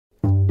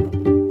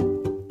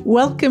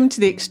Welcome to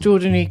the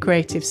Extraordinary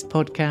Creatives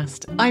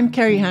podcast. I'm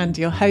Kerry Hand,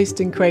 your host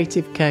and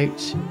creative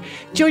coach.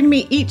 Join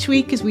me each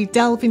week as we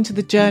delve into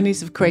the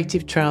journeys of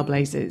creative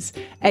trailblazers,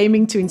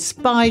 aiming to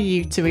inspire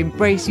you to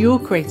embrace your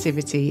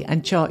creativity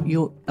and chart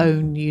your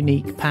own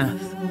unique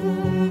path.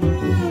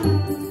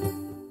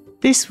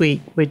 This week,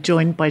 we're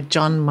joined by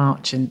John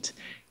Marchant,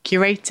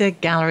 curator,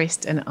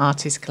 gallerist and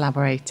artist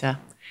collaborator.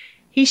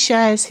 He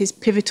shares his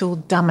pivotal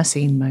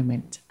Damascene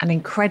moment, an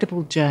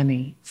incredible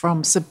journey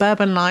from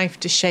suburban life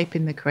to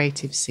shaping the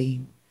creative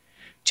scene.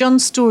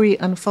 John's story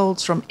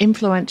unfolds from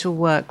influential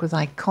work with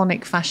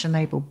iconic fashion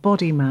label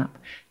Body Map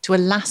to a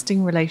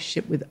lasting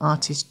relationship with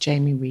artist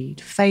Jamie Reid,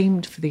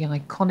 famed for the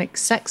iconic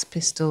Sex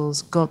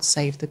Pistols' God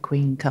Save the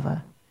Queen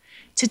cover.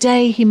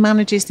 Today, he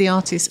manages the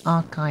artist's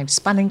archive,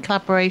 spanning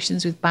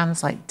collaborations with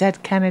bands like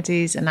Dead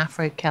Kennedys and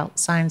Afro-Celt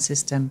Sound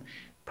System,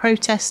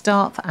 protest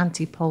art for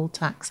Anti-Poll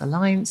Tax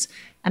Alliance,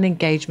 and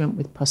engagement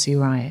with Pussy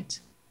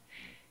Riot.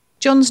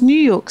 John's New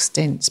York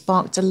stint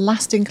sparked a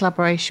lasting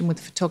collaboration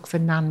with photographer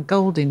Nan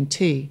Goldin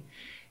too,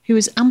 who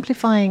was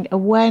amplifying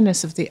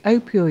awareness of the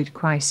opioid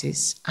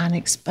crisis and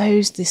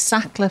exposed the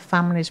Sackler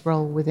family's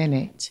role within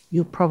it,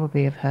 you'll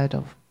probably have heard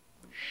of.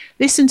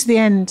 Listen to the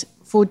end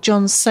for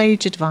John's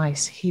sage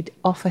advice he'd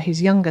offer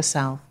his younger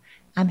self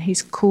and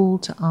his call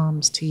to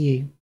arms to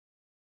you.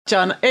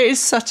 John, it is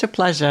such a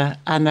pleasure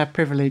and a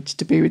privilege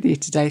to be with you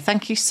today.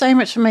 Thank you so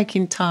much for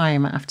making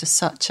time after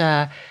such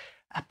a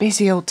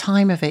busy old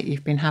time of it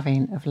you've been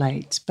having of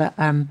late. But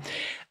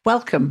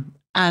welcome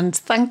and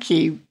thank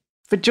you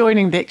for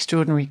joining the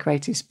Extraordinary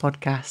Creatives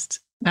podcast.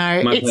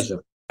 Now, My it's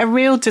pleasure. a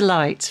real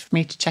delight for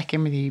me to check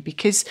in with you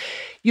because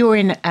you're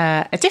in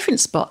a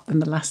different spot than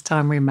the last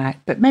time we met.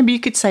 But maybe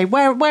you could say,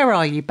 where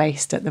are you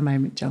based at the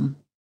moment, John?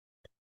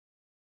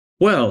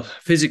 Well,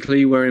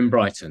 physically, we're in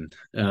Brighton,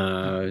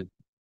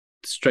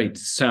 straight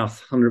south,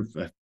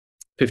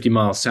 150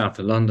 miles south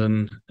of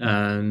London,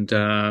 and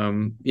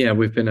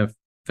we've been a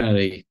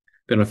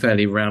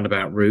fairly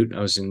roundabout route. I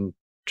was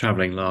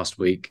traveling last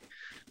week,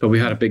 but we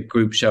had a big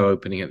group show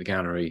opening at the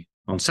gallery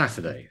on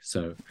Saturday,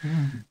 so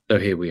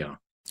here we are.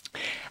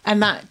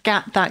 And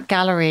that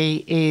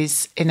gallery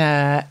is in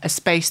a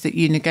space that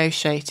you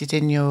negotiated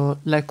in your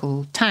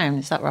local town.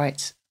 Is that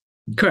right?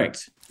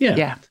 Correct.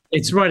 Yeah.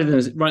 It's right in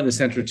the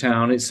centre of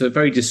town. It's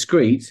very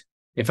discreet.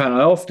 In fact, I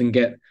often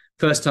get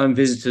first-time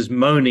visitors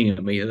moaning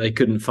at me that they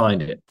couldn't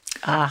find it.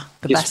 The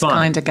best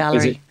kind of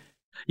gallery.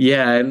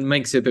 It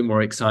makes it a bit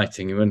more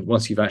exciting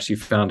once you've actually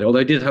found it. Although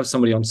I did have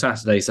somebody on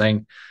Saturday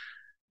saying,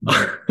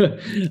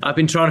 I've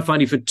been trying to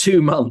find you for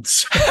 2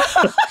 months,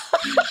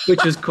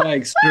 which was quite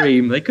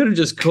extreme. They could have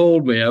just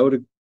called me. I would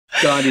have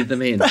guided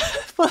them in.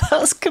 Well,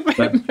 that's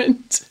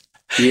commitment.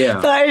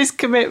 Yeah. That is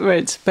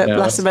commitment. But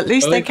bless them, at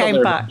least they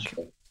came back.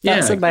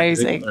 That's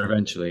amazing.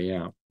 Eventually,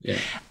 yeah.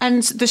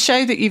 And the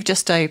show that you've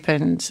just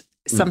opened,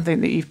 something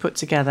that you've put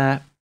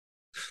together.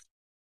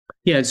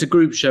 Yeah, it's a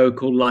group show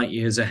called Light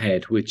Years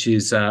Ahead, which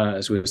is,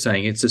 as we were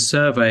saying, it's a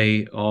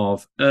survey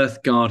of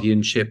Earth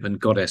guardianship and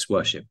goddess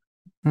worship.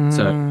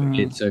 So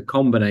it's a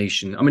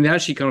combination. I mean, it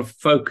actually kind of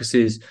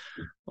focuses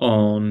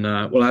on,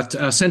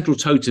 our central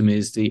totem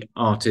is the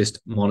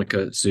artist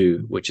Monica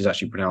Zhu, which is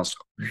actually pronounced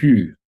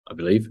Hu, I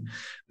believe,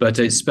 but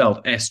it's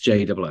spelled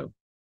SJOO.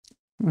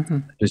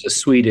 Who's a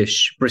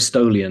Swedish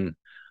Bristolian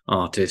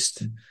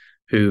artist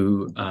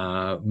who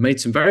made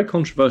some very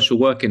controversial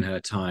work in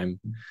her time.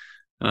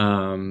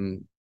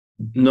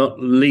 Not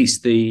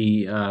least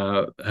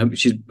her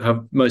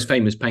most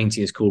famous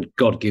painting is called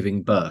God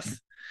Giving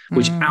Birth,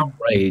 which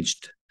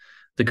outraged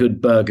the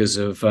good burghers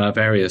of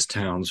various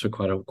towns for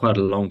quite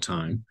a long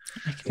time.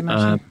 I can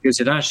imagine.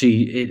 Because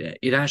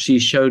it actually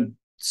showed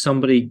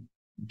somebody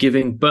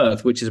giving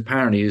birth, which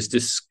apparently is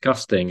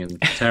disgusting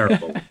and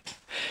terrible.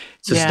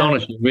 It's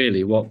astonishing,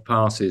 really, what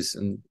passes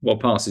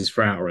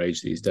for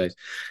outrage these days.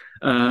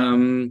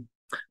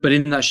 But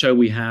in that show,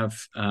 we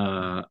have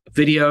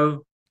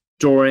video,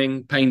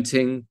 drawing,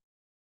 painting,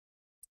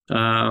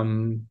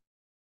 banners,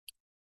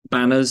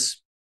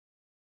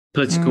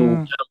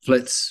 political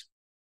pamphlets.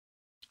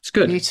 It's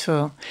good.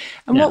 Beautiful.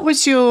 And what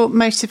was your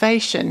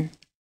motivation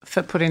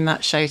for putting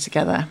that show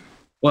together?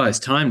 Well, it's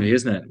timely,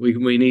 isn't it?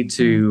 We need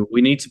to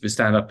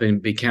stand up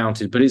and be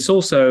counted. But it's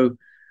also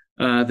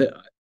that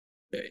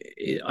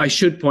I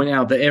should point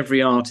out that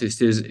every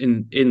artist is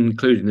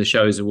including the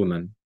show is a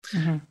woman.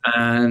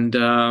 And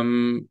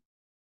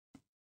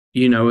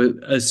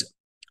as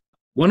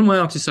one of my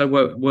artists I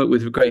work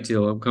with a great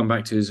deal, I'll come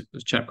back to, is a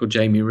chap called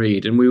Jamie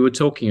Reid, and we were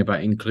talking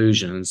about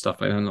inclusion and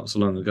stuff like that not so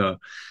long ago.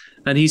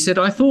 And he said,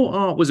 I thought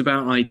art was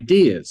about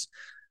ideas.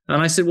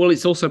 And I said, well,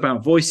 it's also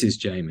about voices,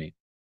 Jamie.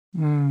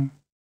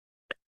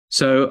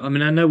 So, I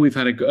mean, I know we've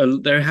had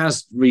there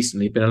has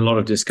recently been a lot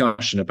of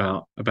discussion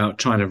about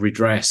trying to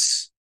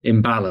redress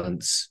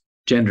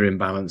gender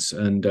imbalance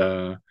and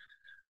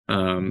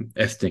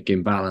ethnic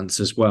imbalance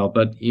as well.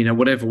 But,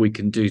 whatever we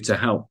can do to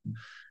help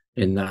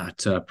in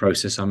that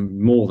process,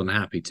 I'm more than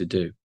happy to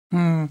do.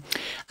 And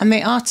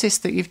the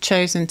artist that you've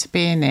chosen to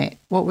be in it,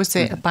 what was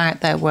it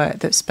about their work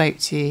that spoke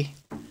to you?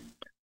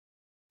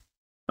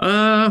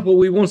 Well,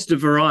 we wanted a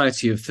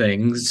variety of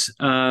things.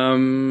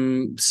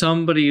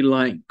 Somebody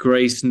like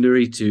Grace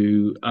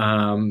Nduritu,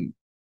 her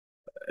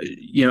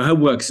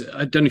works.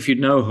 I don't know if you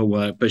know her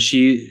work, but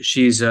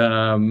she's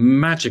a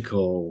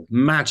magical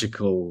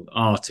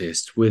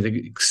artist with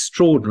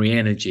extraordinary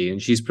energy,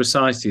 and she's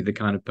precisely the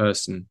kind of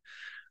person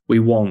we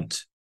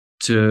want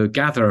to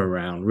gather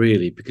around,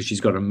 really, because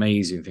she's got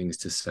amazing things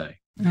to say.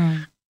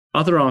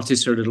 Other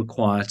artists are a little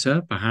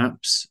quieter,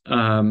 perhaps,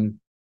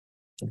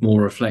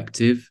 more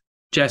reflective.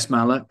 Jess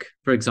Mallock,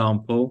 for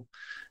example,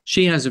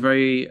 she has a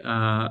very,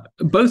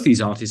 both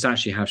these artists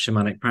actually have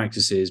shamanic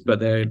practices, but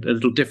they're a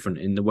little different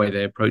in the way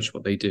they approach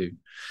what they do.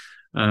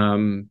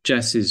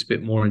 Jess is a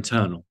bit more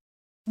internal.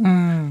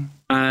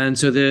 And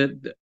so their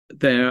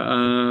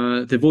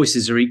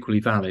voices are equally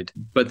valid,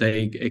 but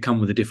they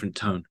come with a different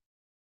tone.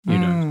 So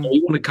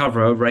you want to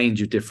cover a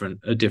range of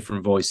different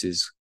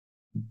voices.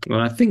 Well,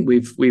 I think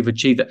we've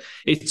achieved that.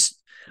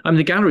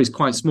 The gallery is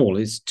quite small.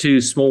 It's 2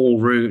 small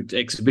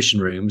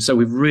exhibition rooms, so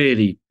we've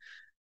really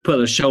put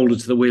a shoulder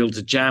to the wheel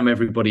to jam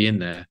everybody in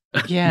there.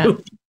 Yeah.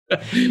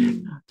 But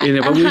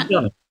we've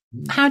done it.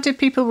 How did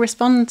people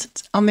respond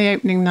on the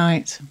opening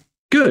night?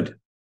 Good.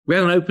 We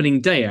had an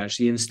opening day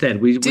actually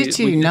instead.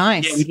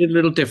 Nice. Yeah, we did a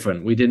little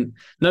different. We didn't.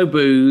 No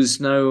booze.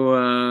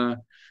 No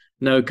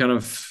kind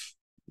of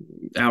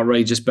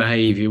outrageous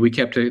behaviour. We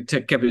kept it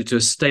to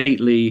a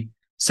stately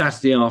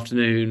Saturday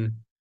afternoon.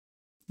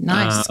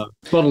 Nice.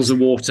 Bottles of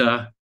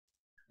water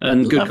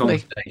and good Lovely.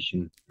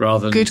 conversation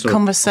rather than good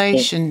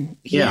conversation.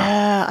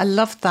 Yeah, I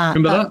love that.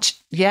 Remember that?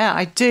 Yeah,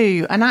 I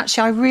do. And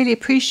actually, I really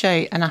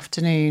appreciate an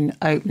afternoon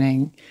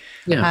opening.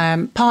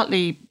 Yeah.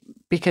 Partly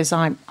because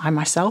I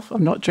myself,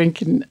 I'm not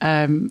drinking,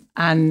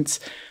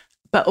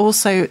 but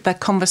also the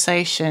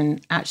conversation,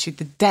 actually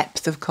the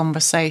depth of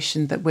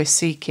conversation that we're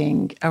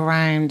seeking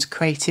around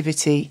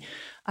creativity.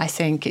 I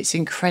think it's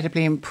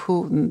incredibly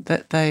important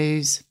that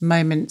those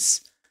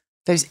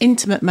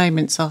intimate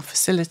moments are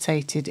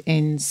facilitated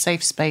in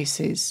safe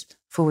spaces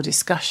for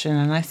discussion.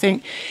 And I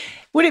think,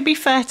 would it be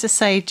fair to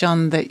say,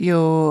 John, that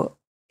you're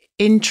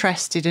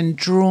interested and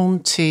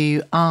drawn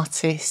to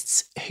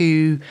artists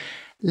who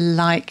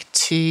they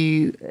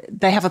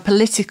have a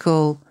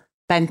political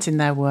bent in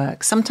their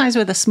work, sometimes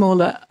with a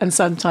smaller and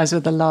sometimes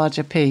with a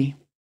larger P?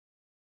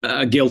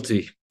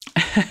 Guilty.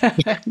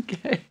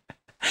 Okay.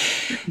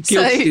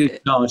 Guilty is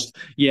charged.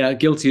 Yeah,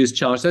 guilty is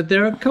charged.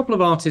 There are a couple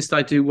of artists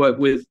I do work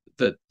with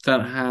that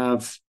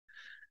have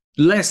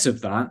less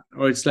of that,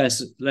 or it's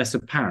less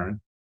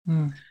apparent.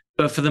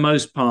 But for the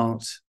most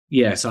part,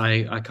 yes,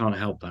 I can't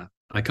help that.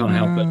 I can't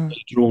help but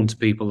be drawn to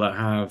people that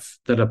are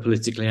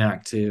politically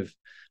active,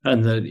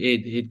 and that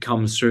it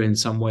comes through in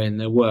some way in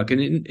their work.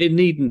 And it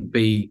needn't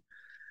be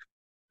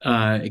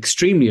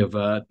extremely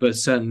overt, but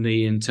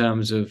certainly in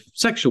terms of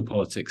sexual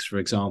politics, for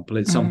example,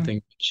 it's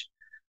something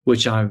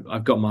which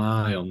I've got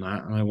my eye on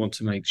that, and I want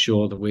to make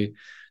sure that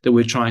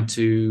we're trying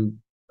to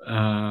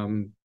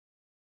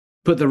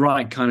put the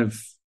right kind of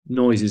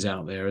noises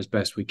out there as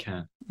best we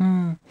can.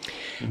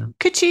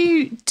 Could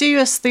you do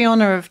us the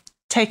honour of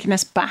taking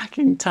us back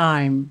in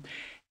time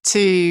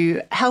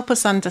to help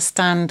us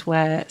understand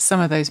where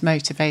some of those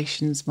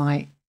motivations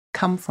might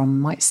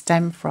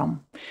stem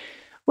from?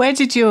 Where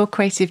did your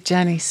creative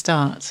journey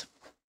start?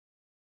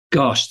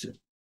 Gosh,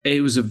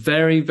 it was a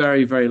very,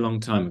 very, very long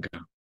time ago.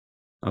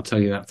 I'll tell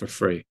you that for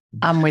free.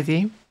 I'm with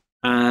you.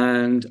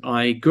 And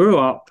I grew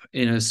up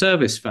in a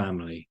service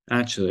family,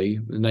 actually,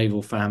 a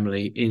naval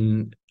family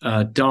in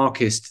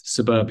darkest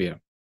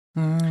suburbia.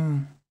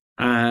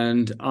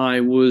 And I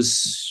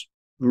was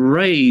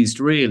raised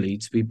really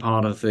to be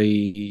part of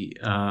the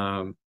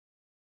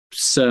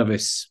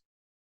service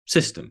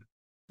system.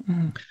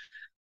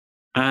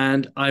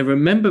 And I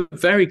remember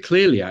very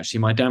clearly,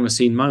 actually, my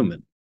Damascene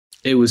moment.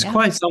 It was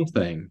quite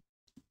something.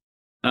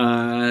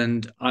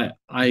 And I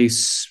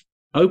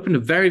opened a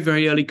very,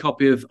 very early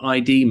copy of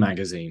ID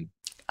magazine.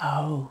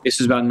 Oh. This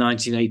was about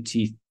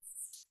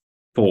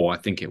 1984, I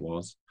think it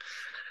was.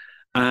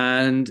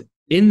 And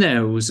in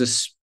there was a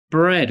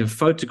spread of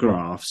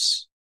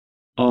photographs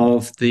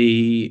of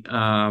the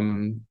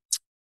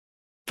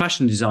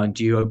fashion design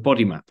duo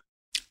Body Map.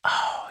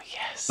 Oh,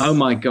 yes. Oh,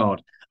 my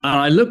God. And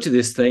I looked at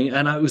this thing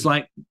and I was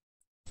like,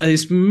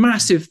 this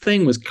massive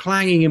thing was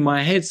clanging in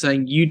my head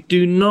saying, you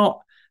do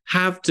not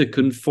have to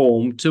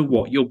conform to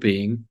what you're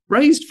being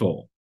raised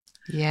for.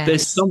 Yes.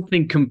 There's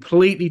something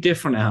completely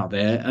different out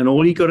there, and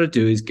all you got to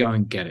do is go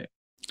and get it.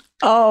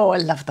 Oh, I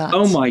love that.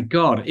 Oh, my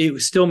God. It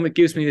still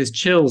gives me this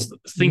chills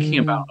thinking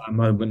about that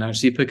moment,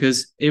 actually,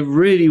 because it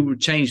really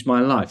changed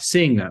my life,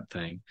 seeing that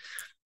thing.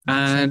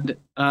 And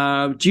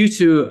due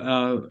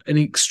to an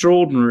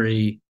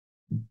extraordinary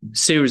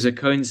series of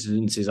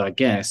coincidences, I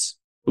guess,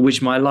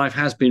 which my life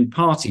has been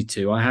party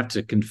to, I have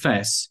to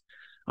confess,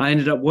 I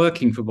ended up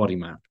working for Body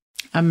Map.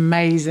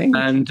 Amazing.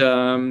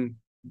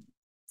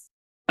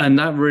 And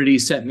that really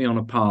set me on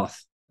a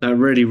path. That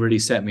really, really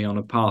set me on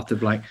a path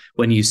of, like,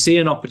 when you see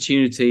an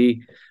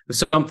opportunity for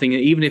something,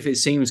 even if it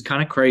seems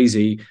kind of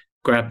crazy,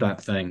 grab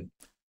that thing.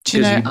 Do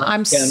you know,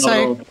 I'm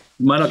so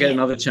You might not get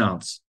another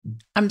chance.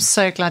 I'm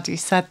so glad you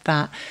said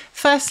that.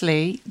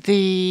 Firstly,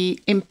 the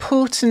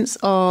importance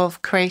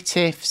of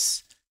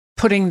creatives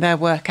putting their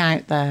work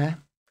out there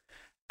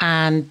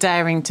and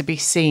daring to be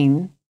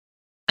seen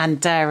and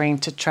daring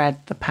to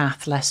tread the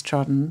path less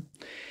trodden,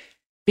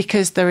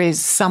 because there is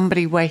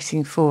somebody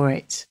waiting for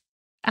it.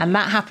 And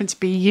that happened to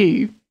be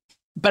you.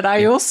 But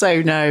I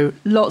also know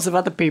lots of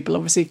other people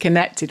obviously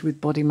connected with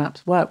Body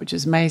Map's work, which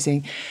is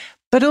amazing.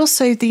 But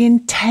also the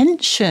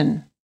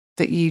intention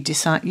that you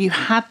decide, you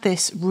had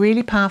this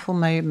really powerful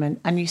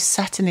moment and you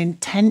set an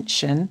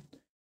intention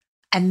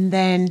and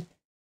then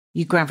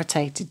you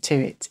gravitated to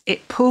it.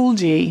 It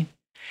pulled you.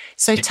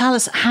 So tell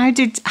us, how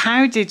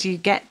did you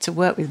get to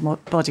work with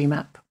Body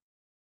Map?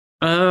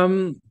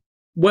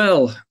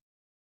 Well,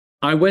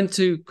 I went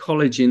to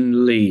college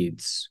in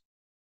Leeds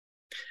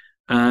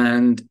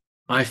and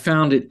I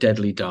found it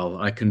deadly dull,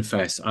 I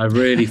confess. I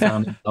really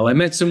found it dull. I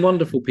met some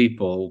wonderful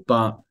people,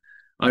 but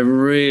I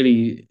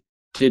really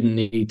didn't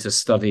need to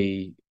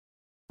study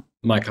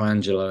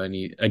Michelangelo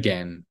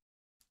again.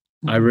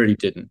 I really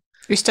didn't.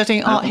 You're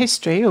studying art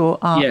history or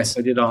art? Yes,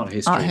 I did art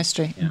history. Art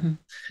history. Yeah.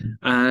 Mm-hmm.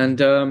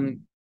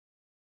 And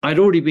I'd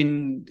already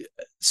been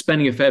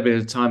spending a fair bit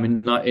of time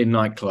in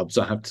nightclubs,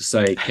 I have to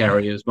say,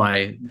 Kerry, as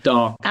my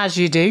dark, as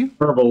you do,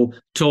 horrible,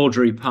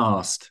 tawdry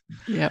past.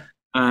 Yep.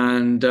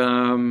 And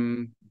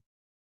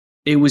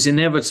it was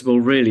inevitable,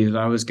 really, that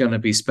I was going to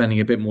be spending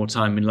a bit more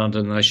time in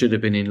London than I should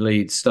have been in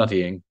Leeds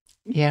studying.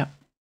 Yeah.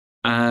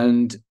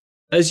 And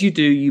as you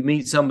do, you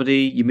meet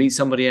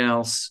somebody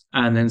else,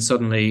 and then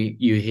suddenly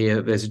you hear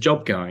that there's a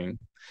job going.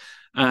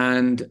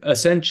 And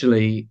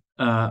essentially,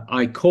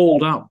 I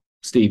called up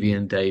Stevie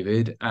and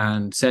David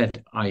and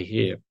said, I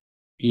hear,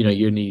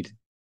 you need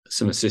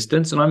some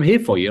assistance, and I'm here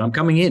for you. I'm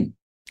coming in.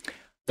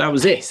 That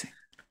was it.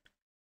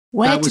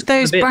 Where did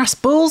those brass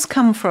balls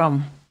come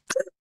from?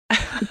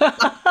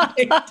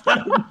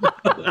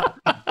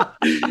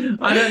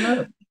 I don't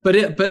know.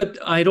 But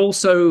I had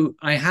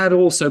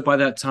also by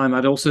that time,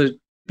 I'd also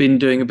been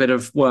doing a bit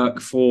of work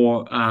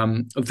for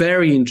a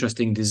very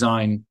interesting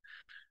design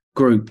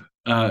group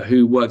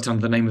who worked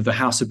under the name of the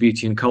House of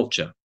Beauty and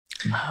Culture.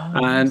 Oh,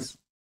 and nice.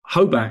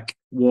 Hoback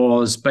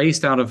was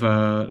based out of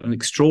an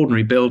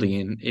extraordinary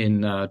building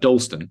in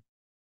Dalston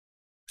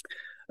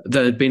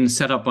that had been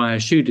set up by a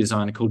shoe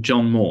designer called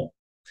John Moore.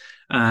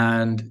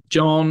 And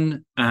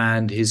John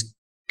and his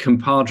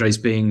compadres,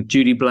 being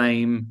Judy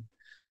Blame,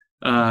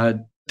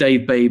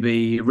 Dave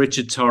Baby,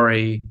 Richard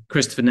Torrey,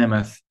 Christopher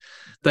Nemeth,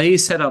 they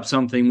set up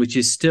something which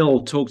is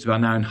still talked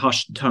about now in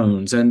hushed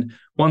tones. And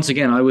once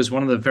again, I was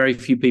one of the very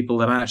few people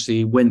that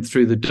actually went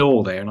through the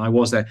door there, and I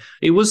was there.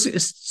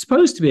 It's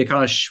supposed to be a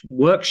kind of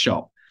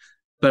workshop,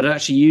 but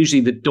actually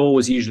usually the door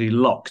was usually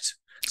locked.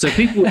 So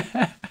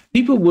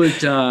people would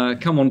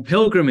come on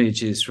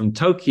pilgrimages from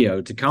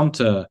Tokyo to come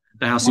to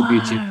the House of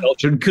Beauty and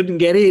Culture and couldn't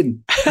get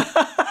in.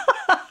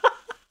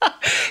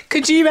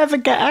 Could you ever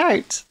get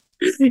out?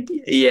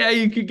 Yeah,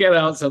 you could get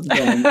out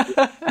sometimes.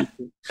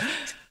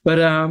 But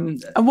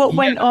and what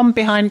went on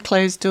behind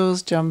closed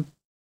doors, John?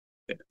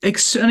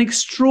 An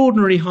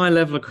extraordinary high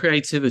level of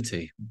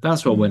creativity.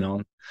 That's what went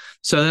on.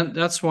 So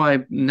that's why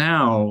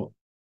now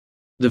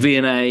the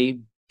V&A,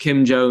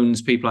 Kim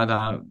Jones, people like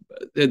that,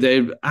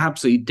 they're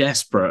absolutely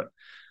desperate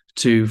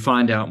to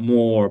find out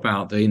more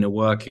about the inner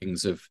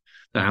workings of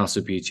the House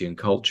of Beauty and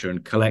Culture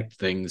and collect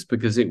things,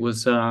 because it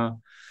was an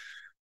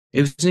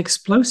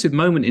explosive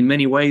moment in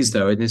many ways,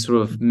 though, in this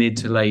sort of mid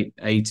to late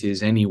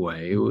 80s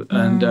anyway.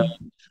 And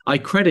I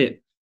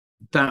credit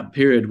that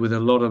period with a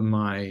lot of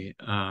my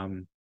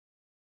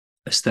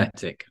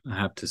aesthetic, I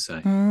have to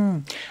say.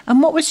 And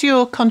what was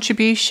your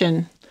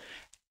contribution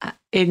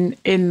in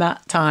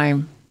that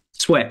time?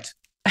 Sweat.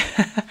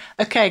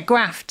 Okay,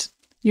 graft.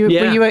 You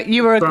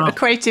were a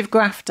creative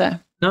grafter.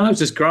 No, I was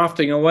just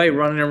grafting away,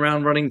 running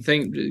around,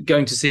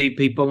 going to see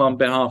people on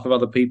behalf of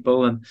other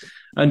people,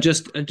 and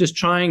just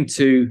trying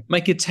to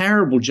make a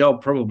terrible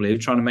job, probably, of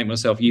trying to make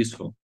myself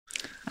useful.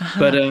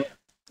 Uh-huh.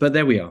 But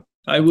there we are.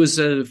 It was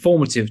a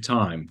formative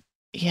time.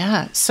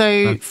 Yeah.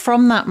 So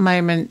from that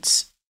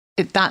moment,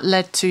 that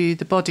led to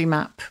the Body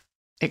Map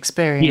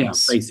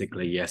experience. Yeah,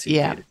 basically, yes. It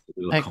did.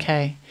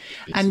 Okay.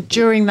 And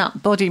during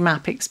that Body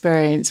Map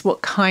experience,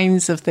 what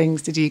kinds of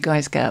things did you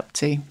guys get up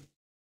to?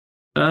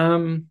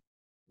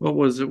 What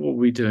were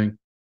we doing?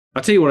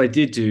 I'll tell you what I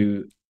did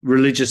do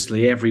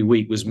religiously every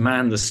week was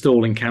man the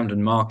stall in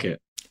Camden Market.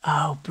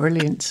 Oh,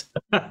 brilliant.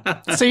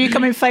 So you're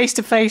coming face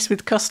to face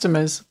with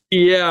customers?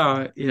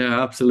 Yeah,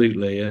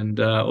 absolutely. And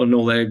on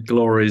all their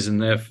glories and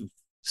their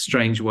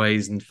strange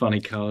ways and funny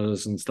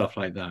colours and stuff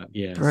like that.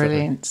 Yeah.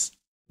 Brilliant. So,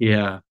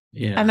 yeah.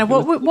 And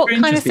what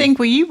kind of thing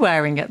were you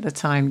wearing at the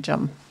time,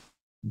 John?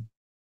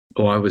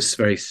 Oh, I was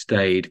very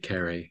staid,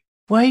 Kerry.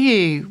 Were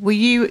you? Were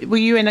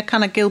you in a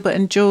kind of Gilbert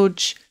and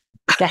George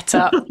get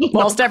up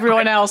whilst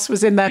everyone else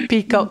was in their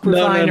peacock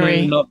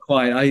refinery? No, not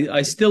quite.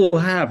 I still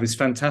have this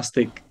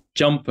fantastic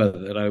jumper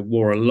that I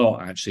wore a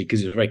lot, actually,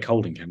 because it was very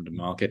cold in Camden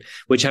Market,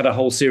 which had a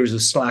whole series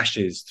of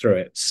slashes through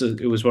it. So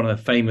it was one of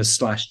the famous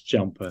slash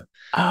jumper.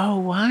 Oh,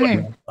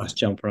 wow. Slash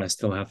jumper, I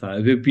still have that.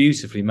 It was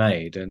beautifully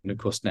made, and of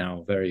course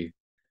now very,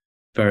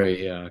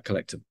 very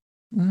collectible.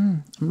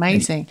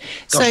 Amazing.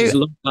 Gosh, it's a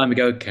long time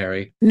ago,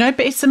 Kerry. No,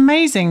 but it's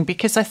amazing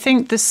because I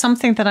think there's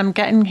something that I'm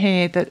getting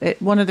here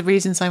one of the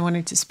reasons I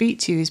wanted to speak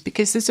to you is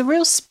because there's a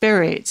real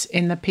spirit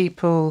in the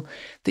people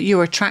that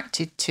you're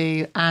attracted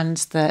to and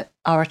that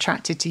are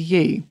attracted to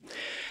you.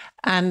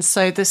 And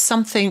so there's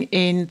something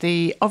in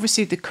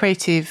obviously the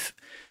creative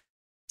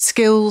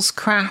skills,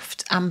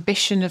 craft,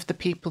 ambition of the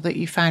people that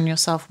you found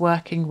yourself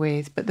working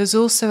with, but there's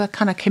also a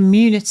kind of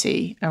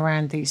community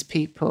around these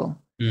people.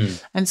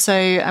 And so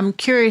I'm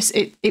curious,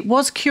 it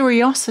was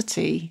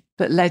curiosity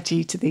that led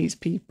you to these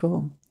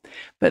people,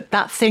 but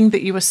that thing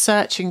that you were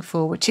searching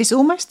for, which is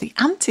almost the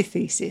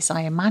antithesis,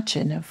 I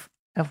imagine, of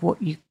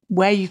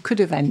where you could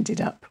have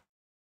ended up.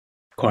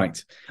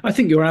 Quite. I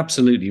think you're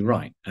absolutely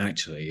right,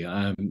 actually.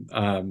 I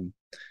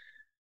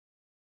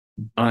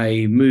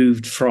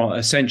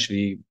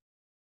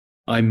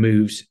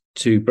moved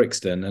to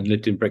Brixton and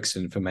lived in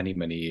Brixton for many,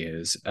 many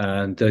years.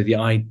 And the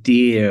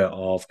idea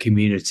of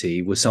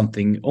community was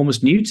something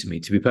almost new to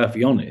me, to be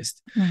perfectly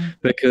honest,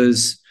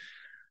 because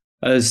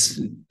as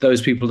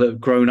those people that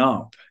have grown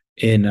up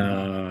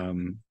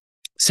in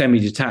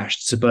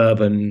semi-detached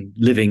suburban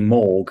living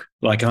morgue,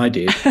 like I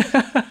did,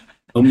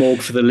 or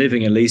morgue for the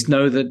living at least,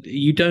 know that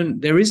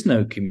there is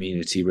no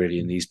community really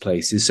in these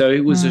places. So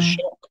it was a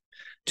shock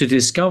to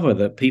discover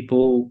that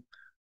people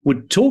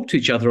would talk to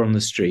each other on the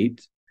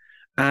street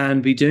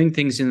and be doing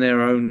things in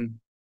their own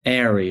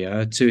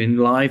area to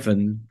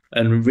enliven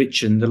and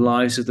enrichen the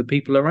lives of the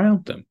people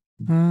around them.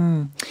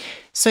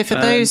 So for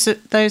those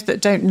that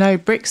don't know,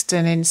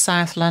 Brixton in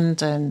South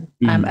London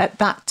at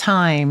that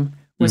time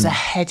was a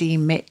heady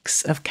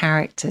mix of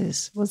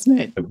characters, wasn't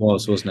it? It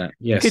was, wasn't it?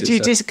 Yes.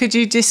 Could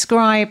you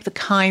describe the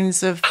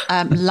kinds of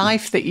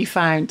life that you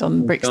found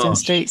on Brixton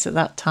streets at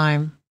that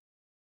time?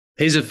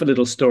 Here's a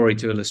little story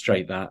to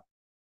illustrate that.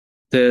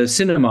 The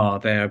cinema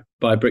there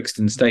by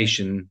Brixton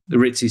Station, the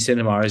Ritzy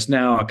Cinema, is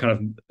now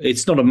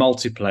it's not a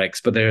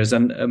multiplex, but there is a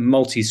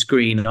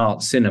multi-screen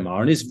art cinema,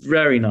 and it's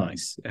very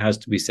nice, it has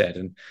to be said,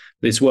 and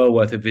it's well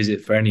worth a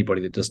visit for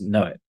anybody that doesn't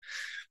know it.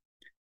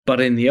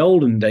 But in the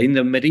olden day, in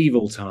the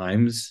medieval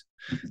times,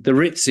 the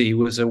Ritzy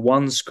was a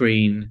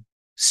one-screen,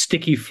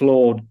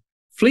 sticky-floored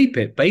flea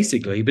pit,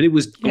 basically, but it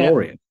was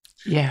glorious.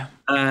 Yeah.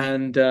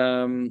 And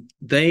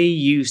they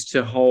used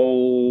to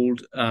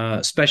hold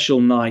special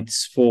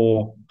nights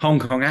for Hong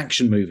Kong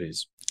action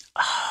movies.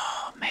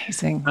 Oh,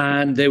 amazing.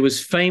 And there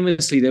was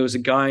a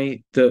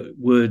guy that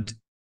would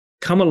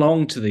come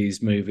along to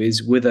these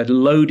movies with a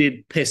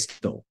loaded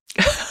pistol.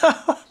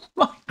 Oh,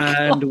 my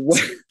and God.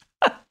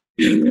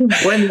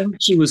 when the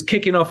action was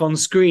kicking off on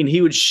screen,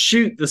 he would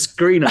shoot the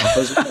screen up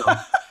as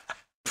well.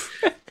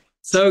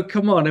 So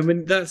come on, I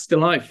mean, that's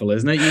delightful,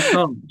 isn't it?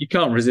 You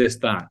can't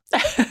resist that.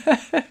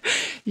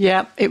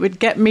 Yeah, it would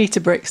get me to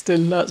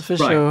Brixton, that's for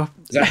sure.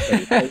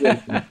 Exactly.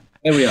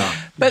 There we are.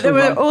 But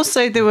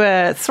there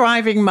were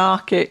thriving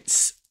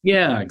markets.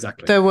 Yeah,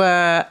 exactly. There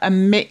were a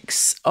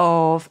mix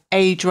of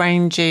age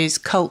ranges,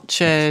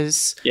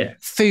 cultures,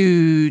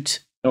 food,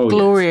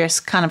 glorious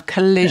kind of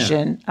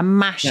collision, a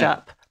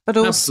mashup, but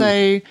also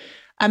a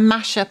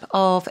mashup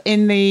of,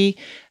 in the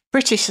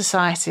British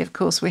society, of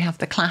course, we have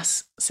the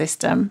class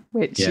system,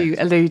 which you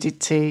alluded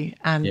to,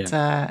 and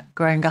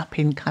growing up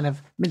in kind of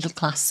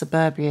middle-class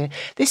suburbia.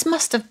 This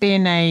must have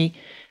been a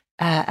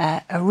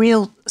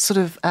real sort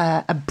of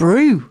a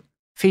brew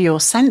for your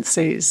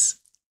senses.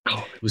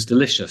 Oh, it was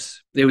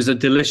delicious. It was a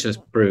delicious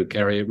brew,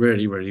 Kerry. It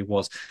really, really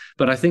was.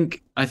 But I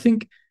think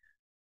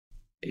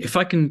if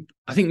I can,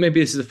 I think maybe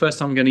this is the first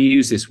time I'm going to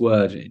use this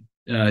word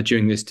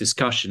during this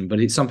discussion, but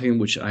it's something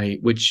which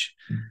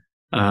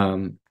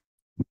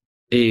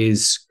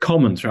is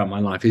common throughout my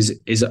life.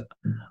 Is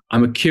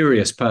I'm a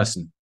curious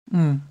person,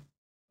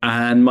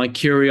 and my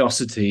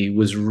curiosity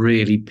was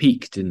really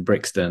piqued in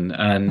Brixton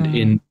and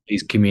in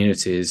these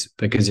communities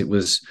because it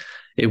was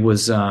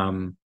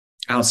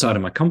outside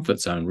of my comfort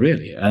zone,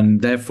 really, and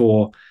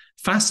therefore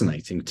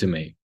fascinating to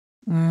me.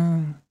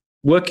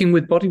 Working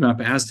with Body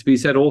Map, it has to be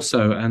said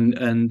also, and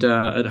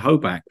at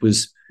Hoback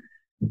was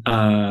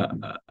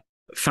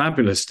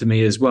fabulous to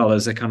me as well,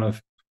 as a kind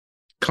of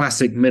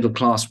classic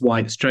middle-class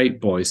white straight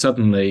boy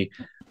suddenly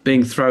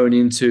being thrown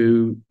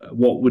into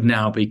what would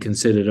now be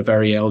considered a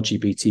very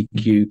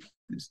LGBTQ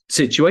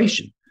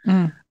situation.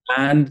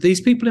 And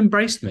these people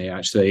embraced me,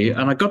 actually,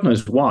 and God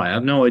knows why. I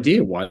have no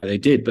idea why they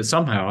did, but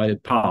somehow I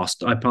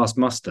passed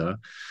muster,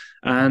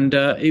 and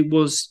it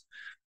was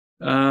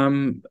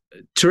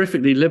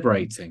terrifically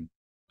liberating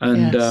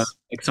and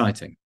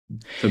exciting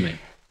for me.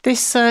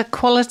 This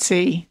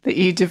quality that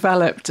you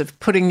developed of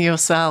putting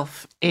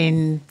yourself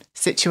in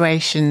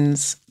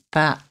situations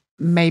that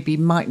maybe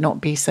might not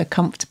be so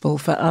comfortable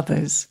for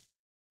others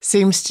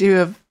seems to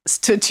have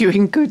stood you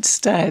in good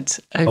stead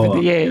over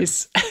the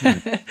years.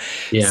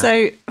 Yeah.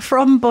 So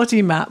from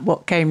Body Map,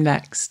 what came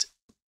next?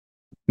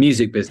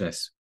 Music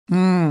business.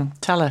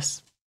 Tell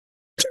us.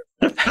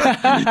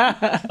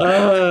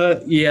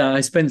 Yeah,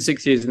 I spent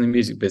 6 years in the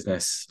music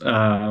business.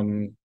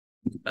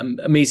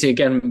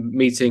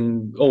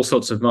 Meeting all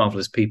sorts of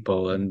marvelous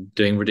people and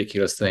doing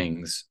ridiculous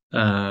things.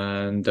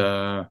 And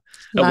at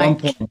one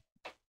point,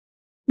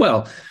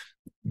 well,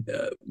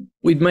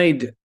 we'd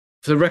made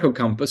for the record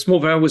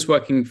company, I was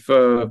working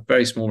for a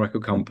very small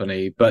record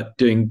company, but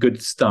doing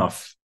good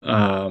stuff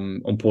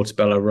on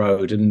Portobello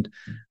Road. And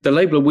the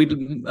label, we'd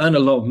earned a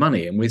lot of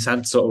money, and we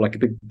had sort of like a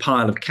big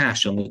pile of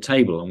cash on the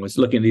table, and was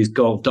looking at these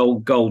gold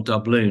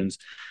doubloons,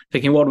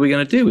 thinking, what are we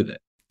going to do with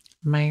it?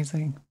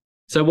 Amazing.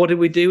 So what did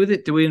we do with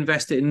it? Do we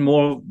invest it in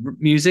more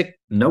music?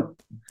 Nope.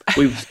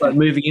 We've started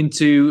moving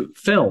into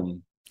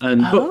film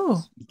and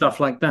books, stuff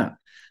like that.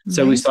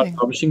 Amazing. So we started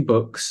publishing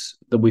books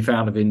that we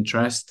found of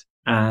interest,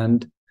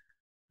 and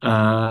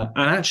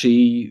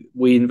actually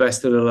we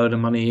invested a load of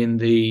money in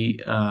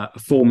the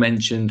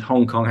aforementioned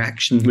Hong Kong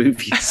action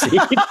movie scene.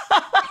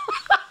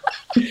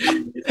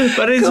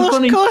 But it's a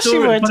funny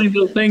story, a funny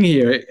little thing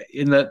here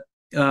in that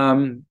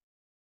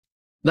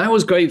that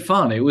was great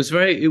fun. It was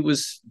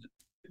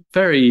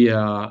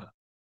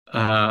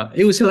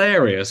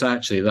hilarious,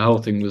 actually. The whole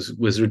thing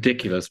was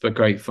ridiculous, but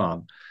great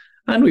fun.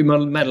 And we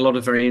met a lot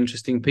of very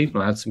interesting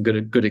people, had some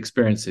good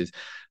experiences.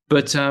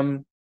 But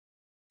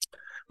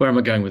where am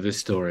I going with this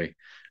story?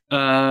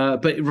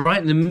 But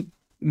right in the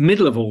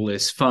middle of all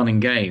this fun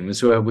and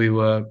games, where we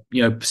were,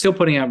 still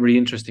putting out really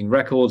interesting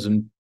records,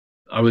 and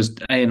I was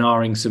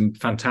A&Ring some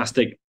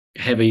fantastic,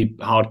 heavy,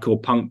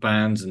 hardcore punk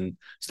bands and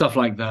stuff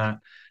like that,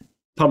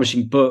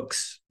 publishing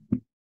books,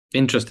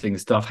 interesting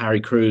stuff,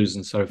 Harry Crews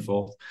and so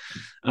forth,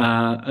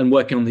 and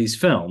working on these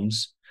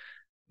films.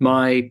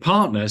 My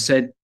partner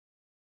said,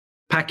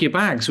 pack your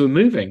bags, we're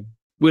moving.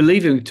 We're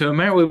leaving to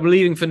America. We're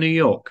leaving for New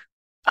York.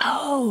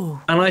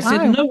 Oh. And I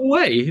said, no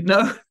way.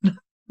 No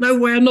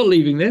way. I'm not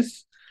leaving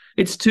this.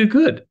 It's too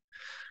good.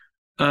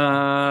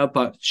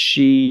 But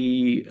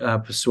she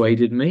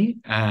persuaded me,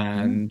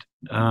 and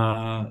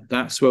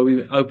that's where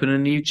we open a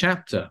new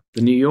chapter,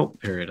 the New York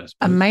period, I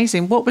suppose.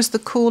 Amazing. What was the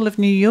call of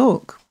New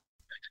York?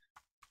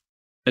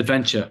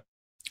 Adventure.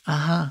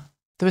 There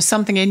was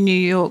something in New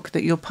York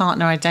that your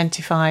partner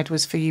identified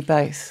was for you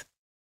both.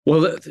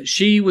 Well,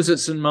 she was at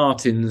St.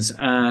 Martin's,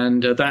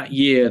 and that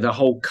year the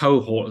whole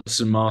cohort of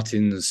St.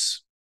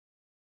 Martin's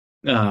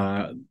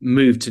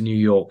moved to New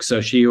York.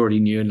 So she already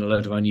knew, and a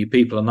lot of our new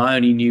people, and I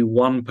only knew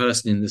one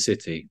person in the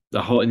city,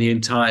 in the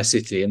entire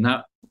city. And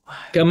that,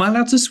 am I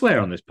allowed to swear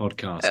on this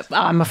podcast?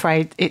 I'm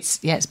afraid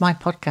it's my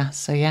podcast,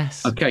 so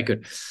yes. Okay,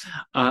 good.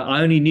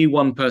 I only knew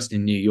one person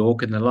in New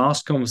York, and the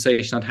last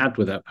conversation I'd had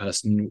with that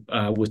person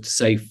was to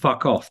say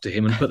 "fuck off" to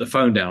him and put the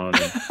phone down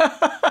on him.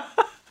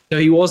 So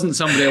he wasn't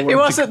somebody I wanted to call.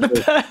 He wasn't the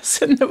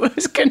person that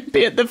was going to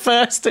be at your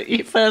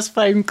first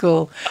phone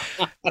call.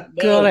 No.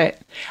 Got it.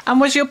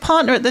 And was your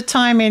partner at the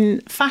time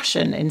in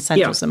fashion in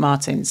Central St.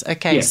 Martin's?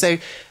 Okay, yes. So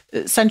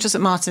Central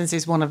St. Martin's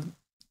is one of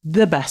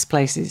the best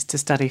places to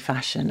study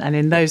fashion, and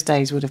in those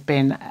days would have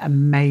been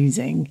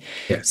amazing.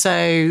 Yes.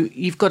 So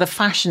you've got a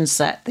fashion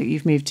set that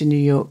you've moved to New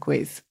York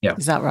with. Yeah.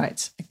 Is that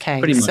right? Okay.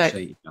 Pretty much,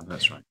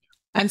 that's right.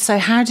 And so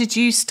how did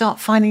you start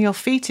finding your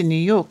feet in New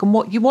York? And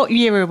what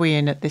year are we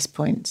in at this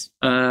point?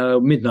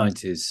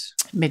 Mid-90s.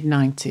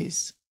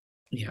 Mid-90s.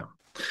 Yeah.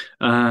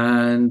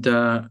 And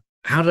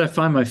how did I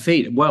find my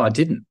feet? Well, I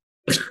didn't.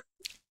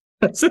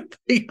 That's the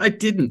thing. I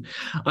didn't.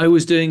 I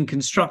was doing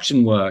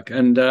construction work,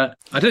 and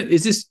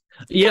is this...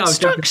 Yeah,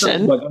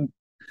 construction?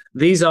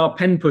 These are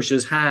pen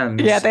pushers'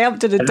 hands. Yeah, they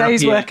haven't done a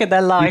day's work in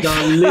their life. These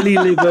are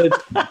lily-livered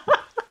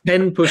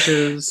pen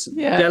pushers,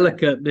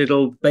 delicate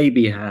little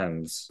baby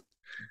hands.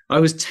 I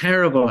was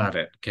terrible at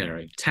it,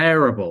 Kerry.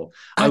 Terrible.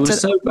 I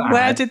was so bad.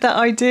 Where did that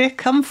idea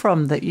come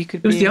from that you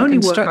could be in construction?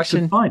 It was the only work I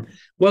could find.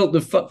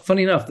 Well,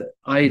 funny enough, that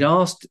I'd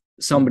asked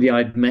somebody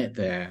I'd met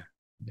there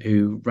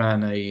who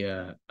ran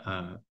a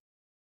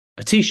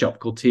tea shop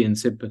called Tea and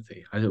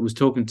Sympathy. I was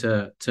talking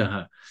to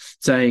her,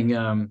 saying,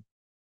 I'm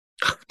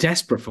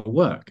desperate for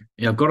work.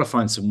 I've got to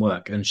find some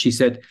work. And she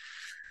said,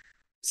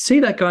 see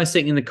that guy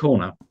sitting in the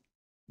corner?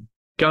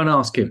 Go and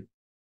ask him.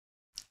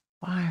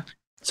 Wow.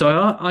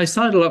 So I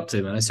sidled up to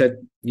him and I said,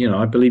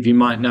 I believe you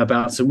might know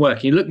about some work.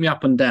 He looked me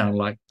up and down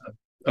like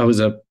I was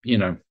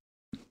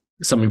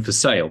something for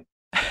sale,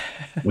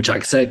 which I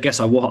guess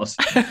I was.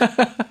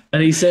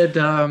 And he said,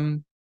 how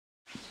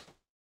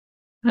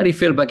do you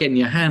feel about getting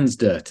your hands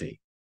dirty?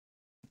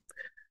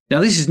 Now,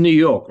 this is New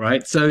York,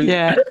 right? So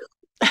yeah.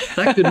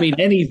 That could mean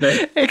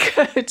anything. It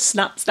could.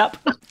 Snap.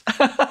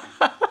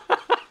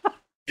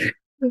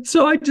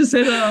 So I just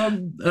said,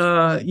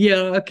 yeah,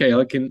 okay,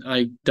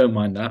 I don't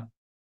mind that.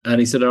 And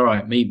he said, all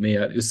right, meet me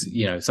at,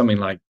 something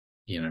like,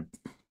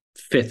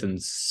 5th and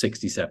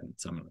 67th,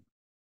 something like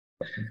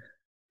that.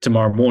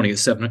 Tomorrow morning at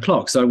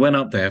 7:00. So I went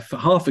up there,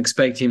 half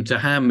expecting him to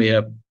hand me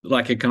a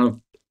kind of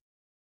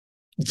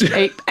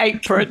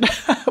apron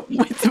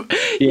with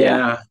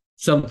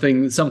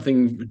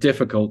something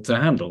difficult to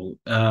handle.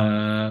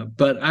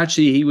 But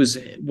actually, he was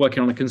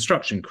working on a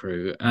construction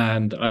crew,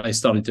 and I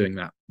started doing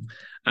that.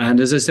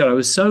 And as I said, I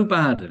was so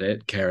bad at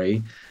it,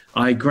 Kerry,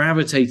 I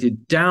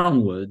gravitated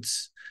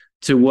downwards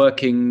to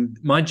working.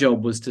 My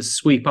job was to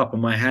sweep up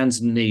on my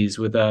hands and knees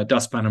with a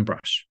dustpan and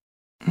brush.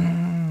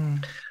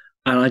 Mm.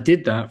 And I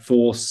did that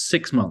for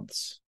 6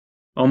 months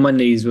on my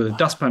knees with a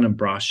dustpan and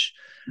brush.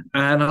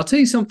 And I'll tell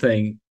you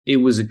something, it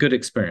was a good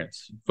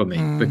experience for me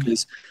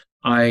because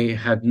I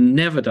had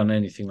never done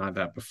anything like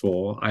that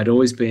before. I'd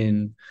always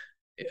been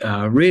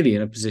really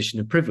in a position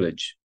of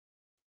privilege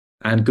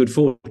and good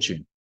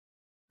fortune.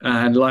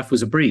 And life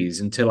was a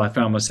breeze until I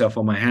found myself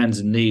on my hands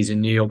and knees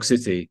in New York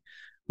City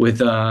with,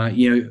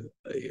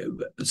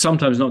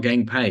 sometimes not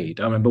getting paid.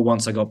 I remember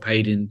once I got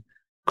paid in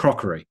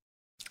crockery.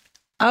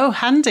 Oh,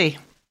 handy.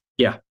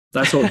 Yeah,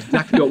 that's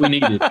exactly what we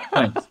needed.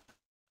 Thanks.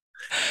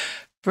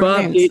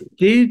 Brilliant. But it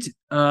did,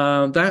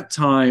 that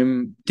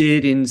time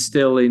did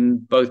instill in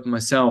both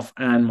myself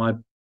and my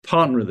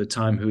partner at the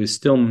time, who is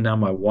still now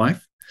my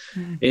wife,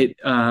 it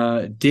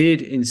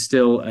did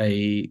instill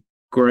a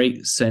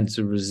great sense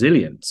of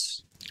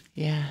resilience.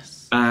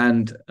 Yes.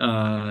 And,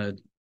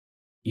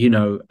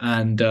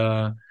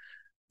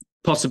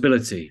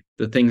 possibility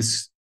that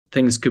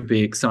things could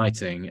be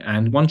exciting,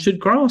 and one should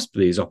grasp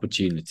these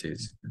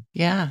opportunities.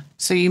 Yeah.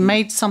 So you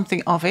made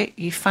something of it.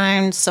 You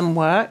found some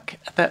work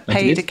that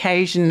paid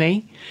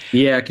occasionally.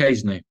 Yeah,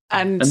 occasionally.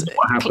 And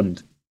what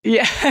happened?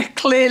 Yeah,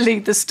 clearly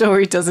the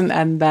story doesn't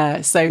end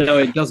there. So no,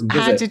 it doesn't.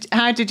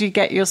 How did you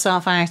get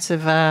yourself out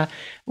of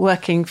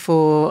working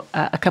for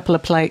a couple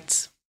of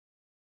plates?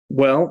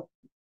 Well,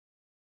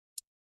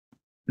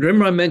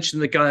 remember I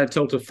mentioned the guy I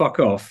told to fuck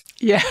off?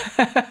 Yeah,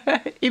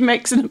 he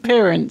makes an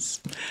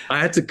appearance. I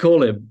had to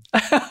call him.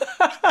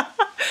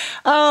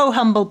 Oh,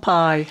 humble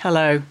pie.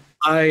 Hello.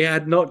 I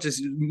had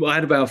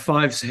about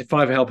five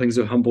helpings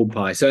of humble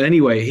pie. So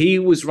anyway, he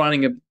was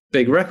running a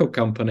big record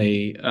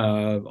company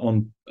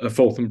on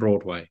 4th and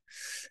Broadway.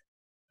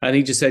 And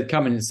he just said,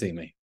 come in and see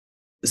me.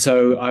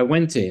 So I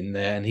went in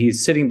there, and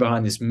he's sitting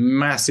behind this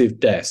massive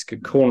desk, a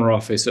corner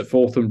office at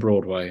 4th and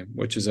Broadway,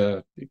 which is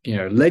a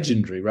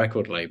legendary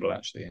record label,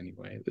 actually,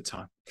 anyway, at the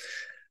time.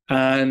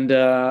 And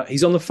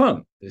he's on the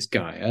phone, this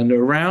guy. And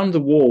around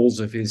the walls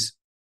of his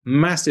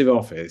massive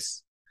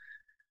office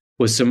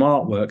was some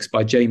artworks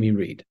by Jamie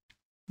Reed.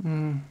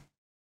 And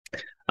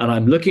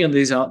I'm looking at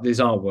these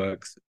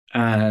artworks,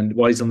 and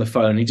while he's on the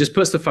phone, he just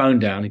puts the phone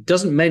down. He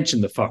doesn't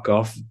mention the fuck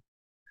off.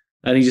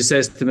 And he just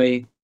says to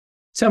me,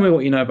 tell me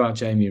what you know about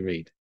Jamie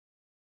Reed.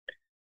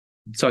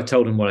 So I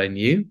told him what I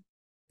knew.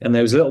 And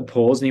there was a little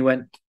pause, and he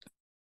went,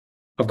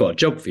 I've got a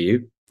job for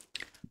you.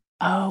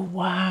 Oh,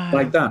 wow.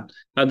 Like that.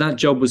 And that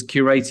job was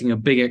curating a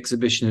big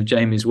exhibition of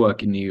Jamie's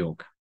work in New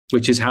York,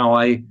 which is how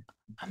I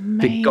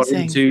got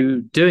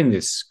into doing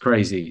this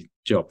crazy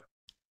job.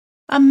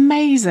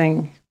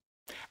 Amazing.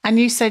 And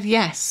you said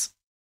yes.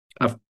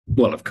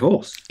 Well, of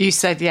course. You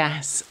said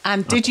yes.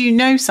 And did you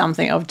know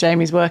something of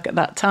Jamie's work at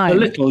that time? A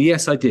little,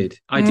 yes, I did.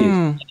 I did.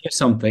 I knew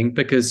something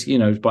because,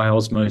 by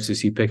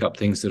osmosis, you pick up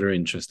things that are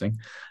interesting.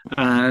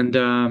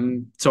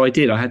 And so I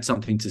did. I had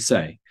something to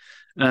say.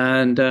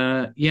 And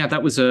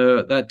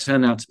that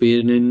turned out to be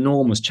an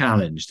enormous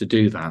challenge to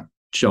do that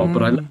job.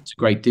 But I learned a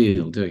great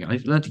deal doing it. I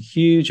learned a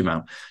huge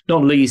amount,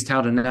 not least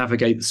how to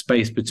navigate the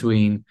space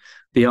between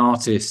the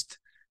artist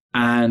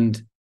and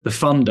the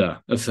funder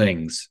of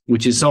things,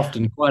 which is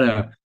often quite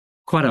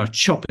a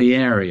choppy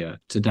area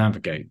to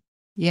navigate.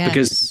 Yes.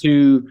 Because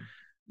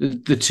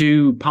the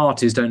two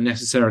parties don't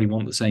necessarily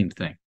want the same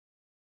thing.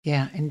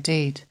 Yeah,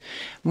 indeed.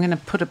 I'm going to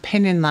put a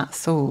pin in that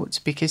thought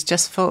because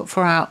just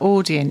for our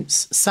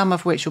audience, some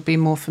of which will be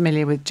more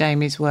familiar with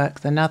Jamie's work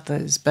than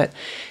others, but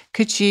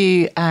could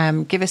you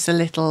give us a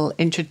little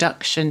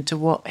introduction to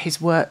what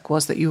his work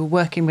was that you were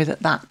working with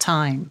at that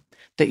time,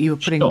 that you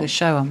were putting the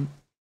show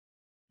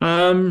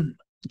on?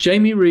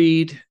 Jamie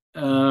Reed,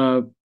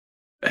 who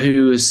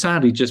has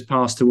sadly just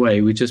passed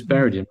away, we just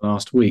buried him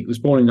last week, was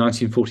born in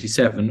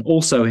 1947,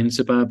 also in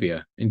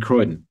suburbia in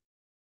Croydon.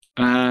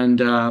 And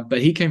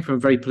but he came from a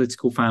very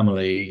political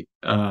family,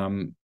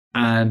 and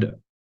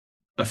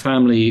a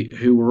family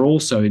who were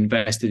also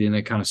invested in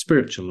a kind of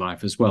spiritual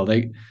life as well.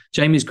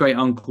 Jamie's great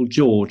uncle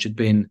George had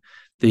been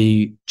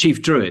the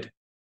chief druid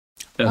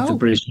of the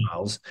British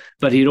Isles,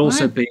 but he'd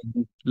also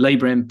been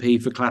Labour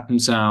MP for Clapham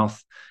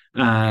South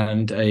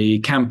and a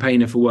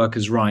campaigner for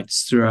workers'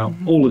 rights throughout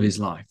all of his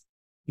life.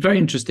 Very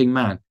interesting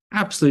man,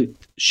 absolute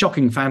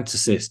shocking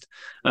fantasist,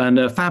 and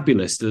a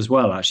fabulist as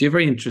well, actually, a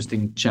very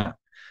interesting chap.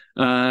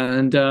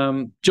 And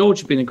George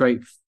had been a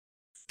great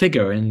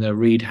figure in the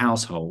Reed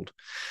household.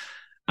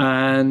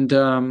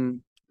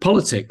 And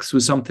politics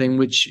was something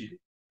which,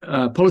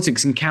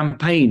 politics and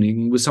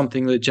campaigning was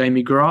something that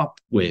Jamie grew up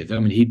with. I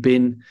mean, he'd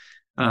been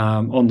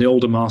on the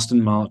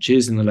Aldermaston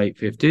marches in the late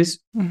 50s.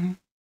 In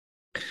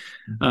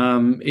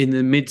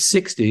the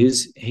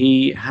mid-60s,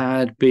 he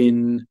had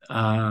been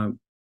at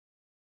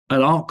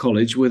art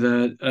college with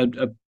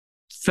a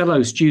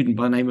fellow student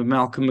by the name of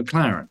Malcolm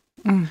McLaren.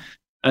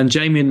 And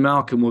Jamie and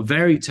Malcolm were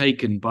very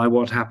taken by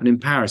what happened in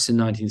Paris in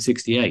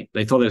 1968.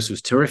 They thought this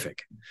was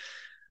terrific.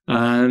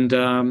 And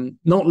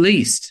not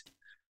least,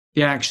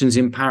 the actions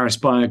in Paris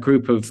by a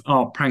group of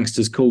art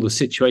pranksters called the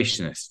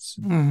Situationists.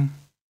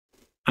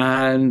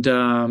 And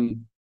the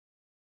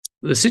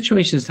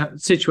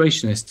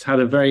situationists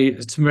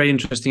had some very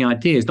interesting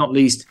ideas, not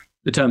least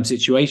the term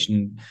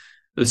situation.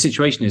 The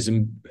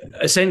situationism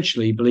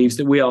essentially believes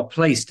that we are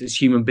placed as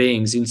human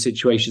beings in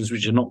situations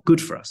which are not good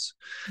for us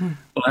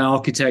by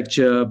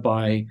architecture,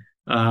 by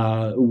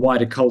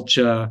wider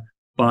culture,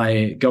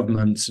 by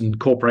governments and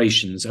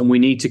corporations, and we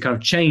need to kind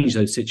of change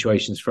those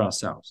situations for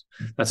ourselves.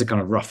 That's a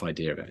kind of rough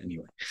idea of it,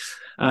 anyway.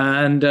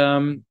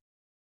 And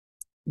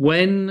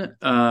when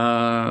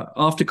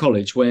after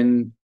college,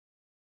 when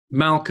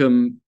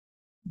Malcolm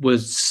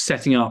was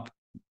setting up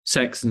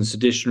Sex and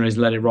Seditionaries,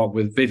 Let It Rock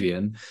with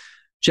Vivian,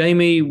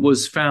 Jamie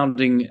was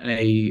founding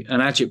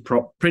an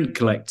agitprop print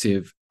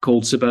collective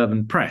called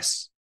Suburban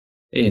Press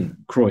in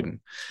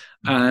Croydon.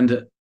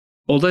 And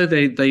although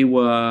they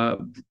were,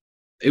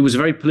 it was a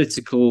very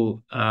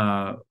political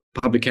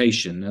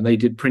publication, and they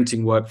did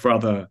printing work for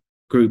other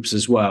groups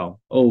as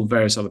well, all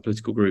various other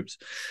political groups.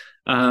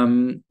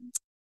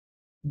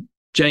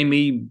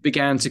 Jamie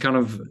began to kind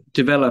of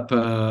develop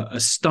a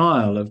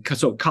style of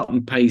sort of cut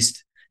and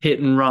paste, hit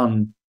and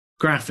run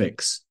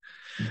graphics.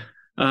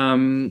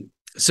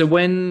 So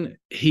when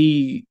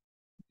he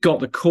got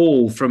the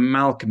call from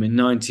Malcolm in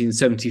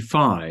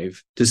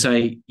 1975 to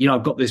say,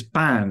 I've got this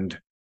band,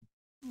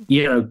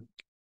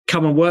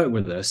 come and work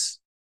with us,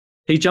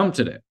 he jumped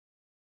at it.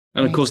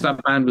 And of course,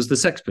 that band was the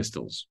Sex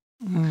Pistols.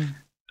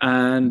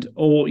 And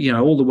all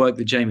the work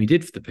that Jamie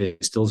did for the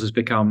Pistols has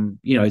become,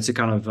 it's a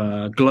kind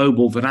of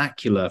global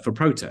vernacular for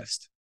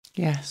protest.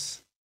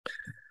 Yes.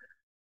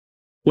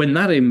 When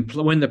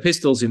the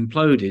Pistols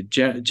imploded,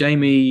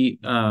 Jamie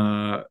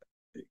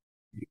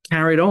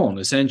carried on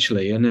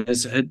essentially, and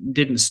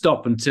didn't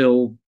stop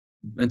until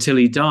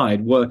he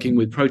died, working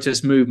with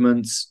protest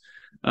movements,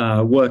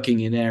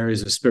 working in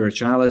areas of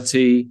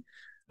spirituality,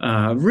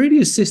 really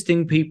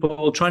assisting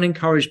people, trying to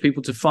encourage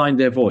people to find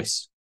their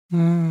voice,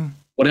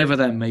 whatever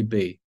that may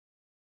be.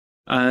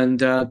 And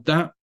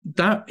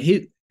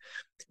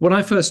when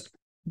I first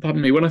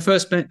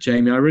met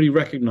Jamie, I really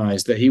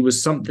recognized that he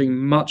was something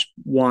much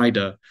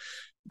wider,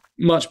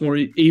 much more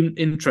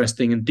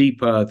interesting and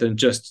deeper than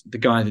just the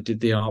guy that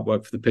did the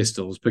artwork for the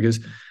Pistols, because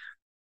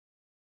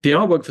the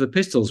artwork for the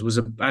Pistols was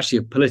actually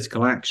a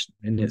political action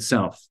in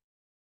itself.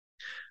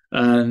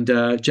 And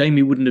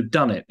Jamie wouldn't have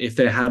done it if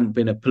there hadn't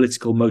been a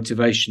political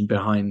motivation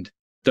behind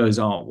those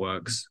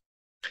artworks.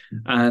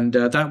 And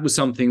that was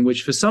something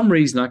which, for some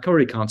reason, I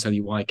really can't tell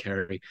you why,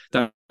 Kerry,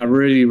 that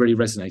really, really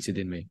resonated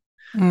in me.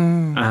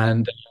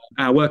 And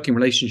our working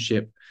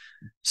relationship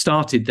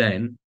started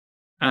then.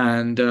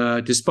 And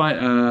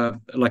despite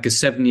like a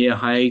 7-year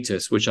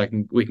hiatus, which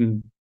we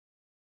can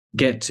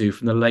get to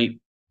from the late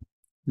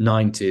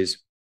 90s,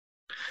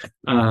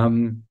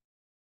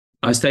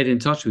 I stayed in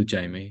touch with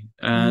Jamie,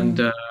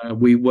 and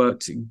we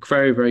worked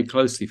very, very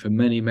closely for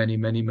many, many,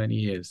 many, many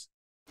years.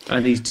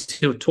 And he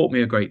taught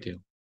me a great deal.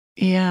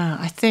 Yeah,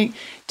 I think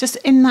just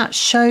in that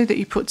show that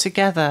you put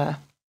together,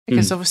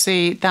 because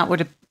obviously that would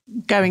have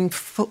going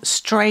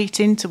straight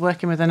into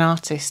working with an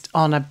artist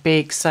on a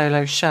big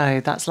solo show,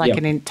 that's like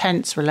an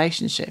intense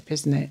relationship,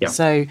 isn't it?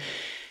 So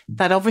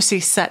that obviously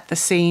set the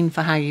scene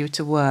for how you were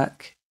to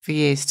work for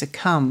years to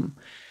come.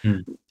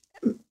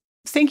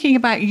 Thinking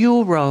about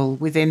your role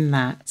within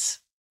that,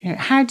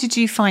 how did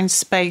you find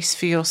space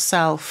for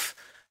yourself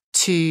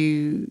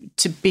to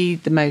be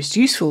the most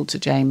useful to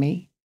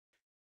Jamie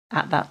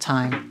at that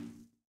time?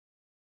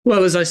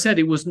 Well, as I said,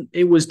 it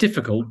was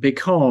difficult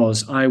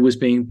because I was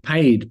being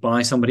paid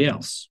by somebody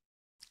else.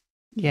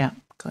 Yeah,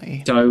 got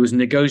you. So I was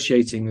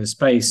negotiating the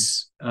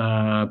space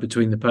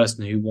between the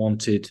person who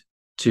wanted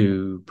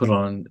to put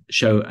on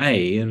show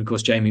A, and of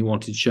course Jamie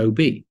wanted show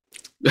B.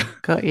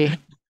 Got you.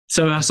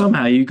 So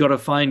somehow you got to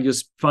find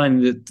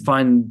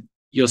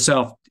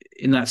yourself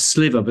in that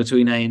sliver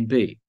between A and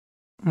B.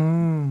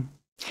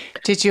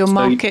 Did your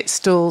market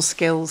stall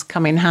skills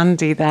come in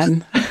handy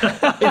then?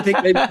 I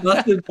think they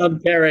must have done,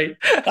 Kerry.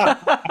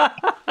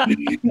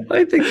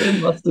 I think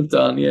they must have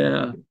done,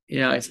 yeah.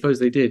 Yeah, I suppose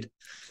they did.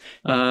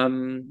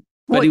 What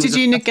did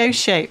you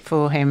negotiate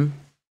for him?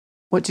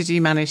 What did you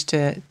manage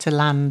to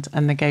land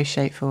and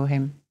negotiate for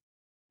him?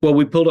 Well,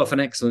 we pulled off an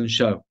excellent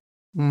show.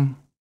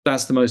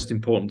 That's the most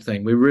important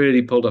thing. We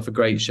really pulled off a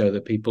great show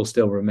that people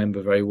still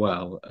remember very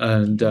well.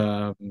 And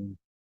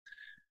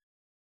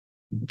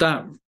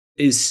that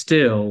is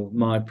still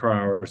my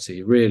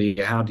priority, really.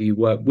 How do you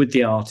work with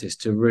the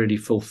artist to really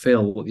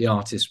fulfill what the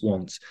artist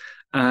wants?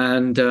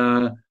 And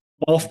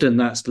often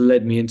that's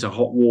led me into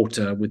hot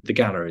water with the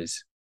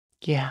galleries.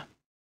 Yeah.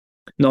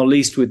 Not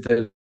least with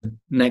the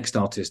next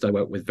artist I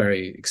work with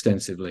very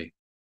extensively.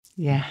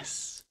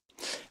 Yes.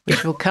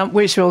 Which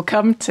we'll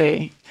come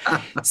to.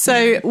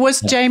 So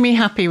was Jamie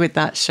happy with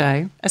that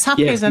show? As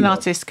happy as an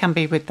artist can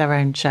be with their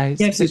own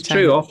shows. Yes, it's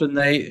true. Often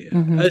they,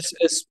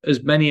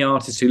 as many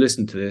artists who are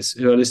listening to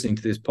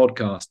this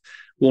podcast,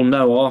 will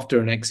know, after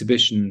an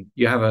exhibition,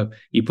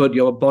 you put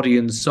your body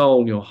and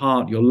soul, your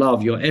heart, your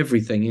love, your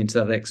everything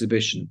into that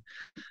exhibition.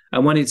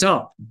 And when it's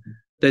up,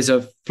 there's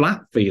a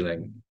flat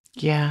feeling.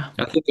 Yeah.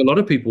 I think a lot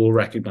of people will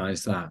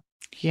recognize that.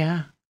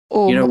 Yeah.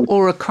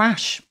 Or a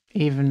crash.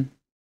 even.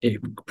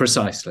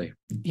 Precisely.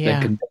 Yeah.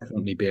 There can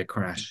definitely be a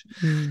crash.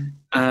 Mm.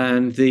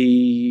 And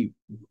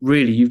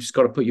really, you've just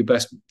got to put your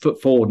best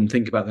foot forward and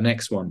think about the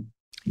next one.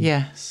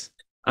 Yes.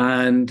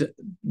 And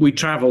we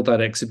traveled that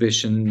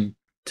exhibition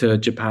to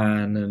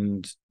Japan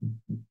and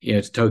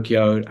to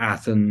Tokyo,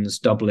 Athens,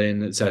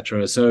 Dublin,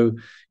 etc. So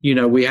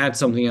we had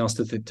something else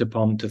to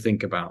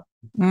think about.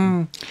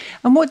 Mm.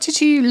 And what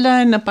did you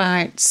learn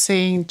about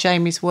seeing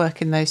Jamie's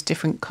work in those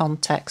different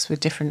contexts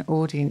with different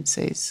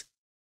audiences?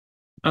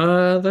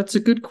 That's a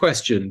good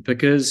question,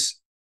 because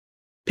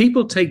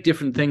people take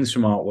different things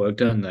from artwork,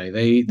 don't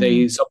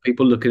they? Some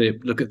people look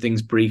at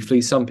things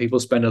briefly. Some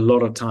people spend a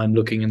lot of time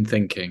looking and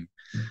thinking,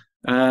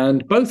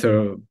 and both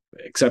are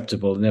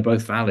acceptable and they're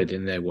both valid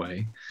in their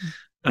way.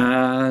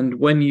 And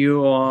when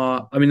you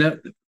are,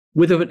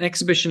 with an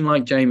exhibition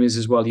like Jamie's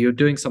as well, you're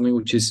doing something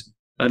which is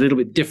a little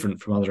bit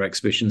different from other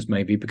exhibitions,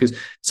 maybe, because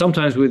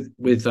sometimes with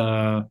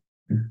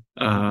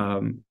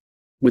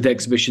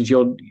exhibitions,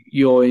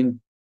 you're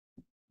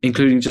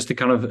including just a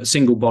kind of a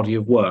single body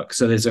of work.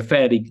 So there's a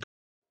fairly...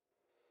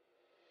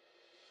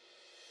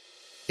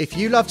 If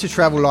you love to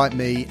travel like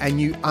me and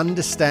you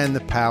understand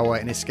the power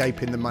in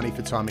escaping the money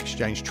for time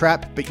exchange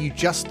trap, but you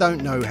just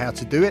don't know how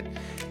to do it,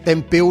 then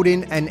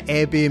building an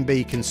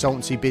Airbnb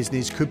consultancy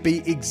business could be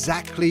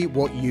exactly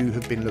what you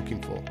have been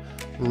looking for.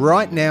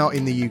 Right now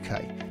in the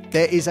UK,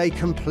 there is a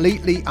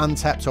completely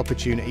untapped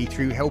opportunity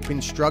through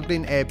helping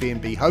struggling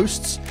Airbnb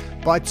hosts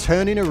by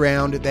turning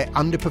around their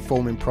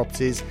underperforming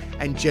properties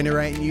and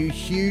generating you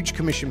huge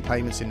commission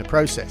payments in the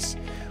process.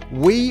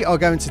 We are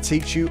going to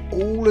teach you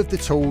all of the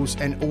tools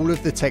and all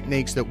of the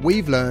techniques that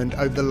we've learned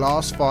over the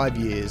last 5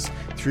 years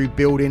through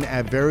building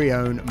our very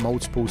own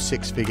multiple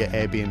six-figure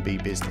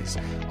Airbnb business,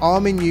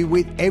 arming you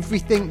with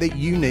everything that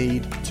you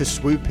need to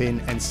swoop in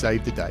and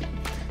save the day.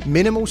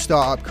 Minimal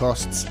startup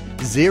costs,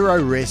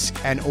 zero risk,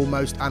 and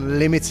almost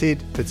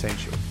unlimited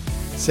potential.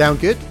 Sound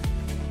good?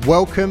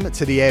 Welcome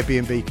to the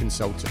Airbnb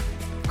Consultant.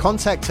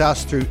 Contact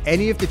us through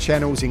any of the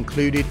channels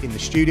included in the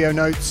studio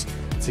notes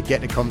to get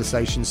the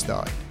conversation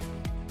started.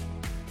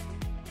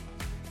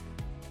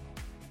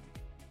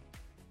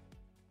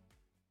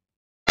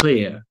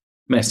 Clear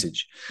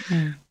message.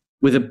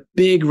 With a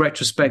big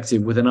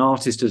retrospective, with an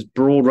artist as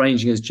broad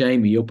ranging as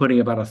Jamie, you're putting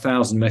about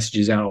 1,000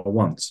 messages out at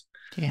once.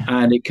 Yeah.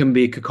 And it can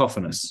be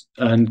cacophonous,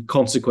 and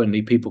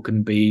consequently people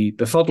can be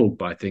befuddled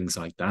by things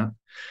like that.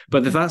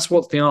 But if that's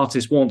what the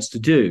artist wants to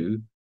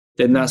do,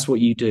 then that's what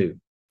you do.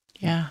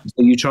 Yeah.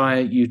 So you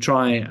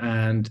try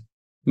and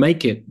make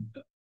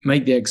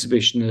the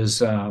exhibition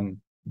as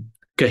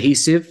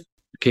cohesive,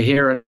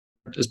 coherent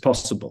as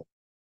possible.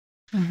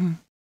 Mm-hmm.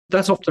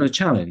 That's often a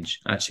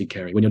challenge, actually,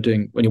 Kerry, when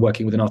you're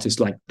working with an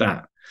artist like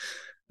that.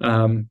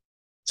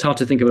 It's hard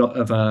to think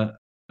of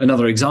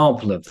another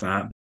example of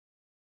that.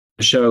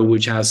 A show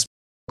which has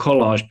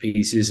collage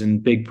pieces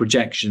and big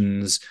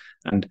projections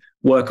and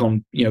work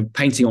on,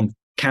 painting on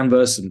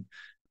canvas and,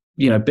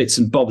 bits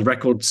and bobs,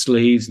 record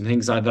sleeves and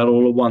things like that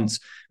all at once.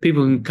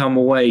 People can come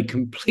away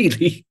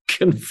completely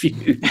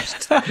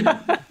confused.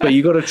 But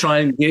you've got to try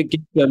and give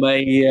them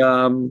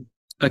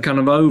a kind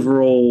of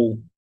overall,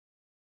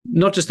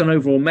 not just an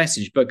overall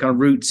message, but kind of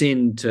roots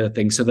into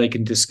things so they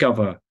can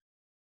discover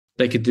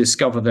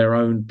their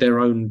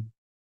own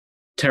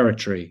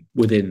territory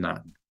within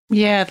that.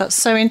 Yeah, that's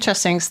so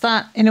interesting. So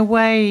that, in a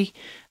way,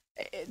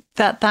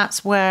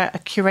 that's where a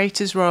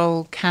curator's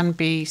role can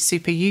be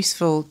super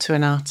useful to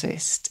an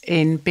artist,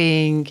 in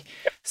being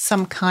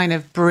some kind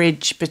of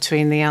bridge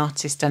between the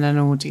artist and an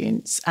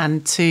audience,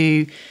 and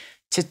to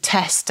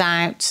test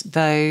out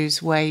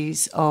those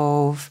ways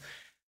of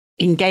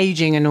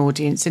engaging an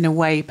audience in a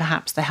way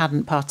perhaps they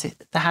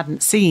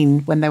hadn't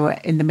seen when they were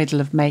in the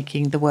middle of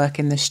making the work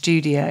in the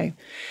studio.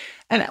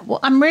 And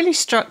I'm really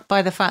struck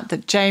by the fact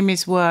that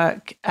Jamie's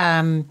work,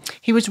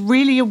 he was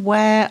really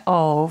aware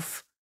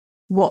of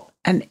what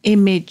an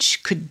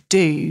image could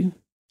do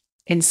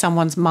in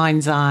someone's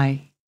mind's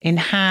eye, in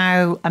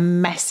how a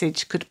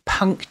message could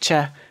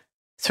puncture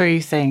through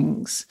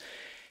things.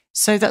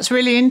 So that's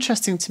really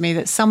interesting to me,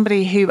 that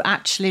somebody who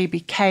actually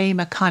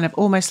became a kind of,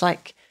 almost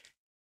like,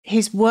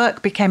 his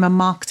work became a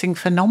marketing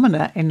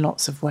phenomena in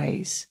lots of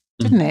ways,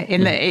 didn't it?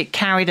 In that it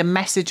carried a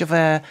message of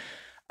a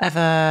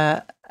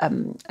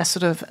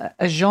sort of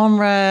a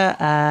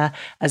genre,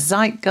 a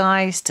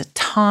zeitgeist, a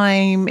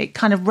time. It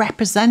kind of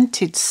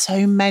represented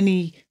so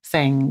many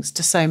things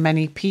to so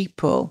many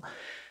people.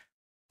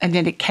 And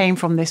then it came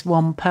from this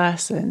one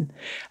person.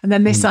 And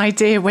then this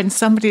idea, when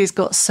somebody has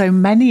got so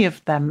many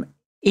of them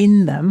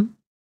in them,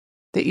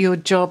 that your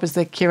job as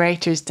the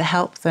curator is to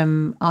help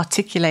them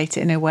articulate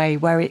it in a way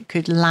where it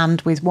could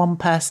land with one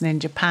person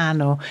in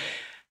Japan, or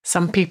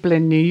some people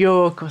in New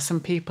York, or some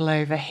people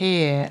over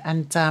here.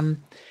 And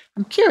I'm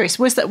curious,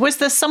 was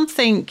there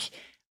something,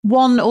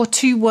 one or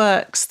two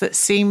works that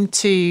seemed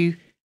to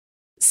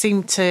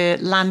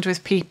land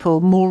with people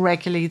more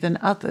regularly than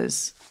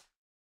others?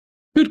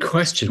 Good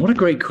question. What a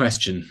great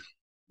question.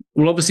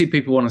 Well, obviously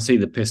people want to see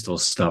the pistol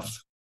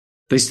stuff.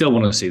 They still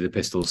want to see the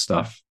pistol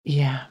stuff.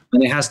 Yeah.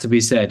 And it has to be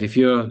said, if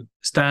you're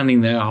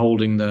standing there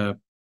holding the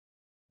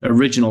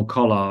original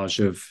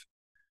collage of,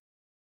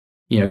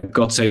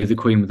 God Save the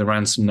Queen with the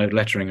ransom note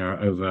lettering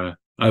over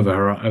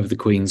the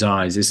Queen's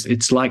eyes.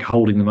 It's like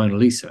holding the Mona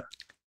Lisa.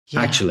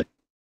 Yeah. Actually,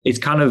 it's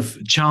kind of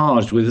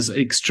charged with this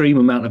extreme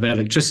amount of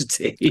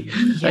electricity,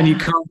 and you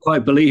can't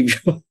quite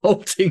believe you're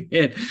holding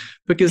it,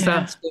 because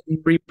that's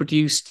been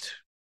reproduced,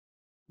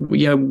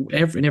 in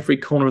every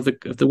corner of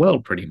the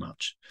world, pretty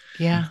much.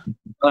 Yeah.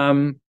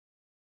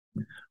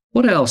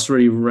 What else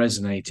really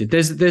resonated?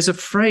 There's a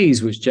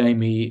phrase which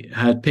Jamie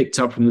had picked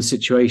up from the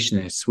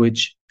Situationists,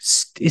 which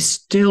is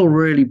still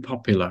really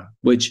popular,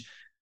 which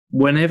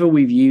whenever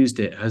we've used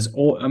it it's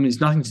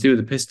nothing to do with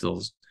the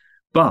Pistols,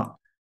 but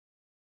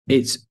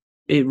it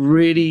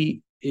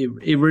really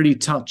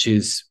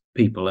touches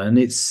people, and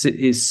it's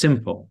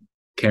simple.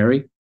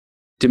 Kerry,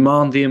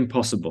 demand the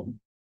impossible.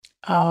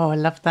 Oh, I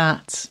love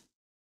that.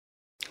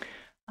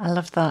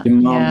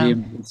 Demand the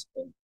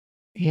impossible.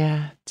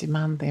 Yeah,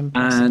 demand the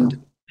impossible.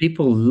 And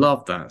people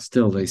love that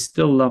still. They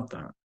still love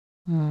that.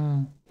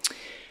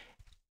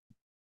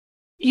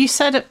 You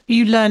said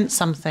you learned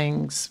some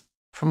things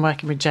from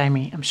working with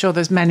Jamie. I'm sure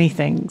there's many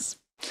things.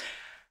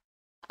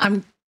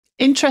 I'm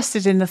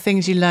interested in the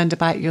things you learned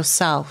about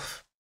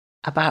yourself,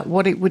 about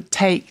what it would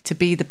take to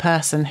be the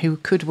person who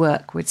could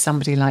work with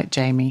somebody like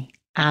Jamie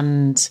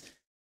and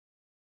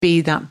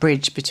be that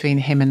bridge between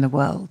him and the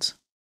world.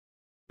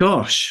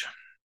 Gosh.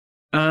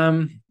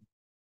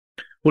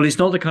 Well, it's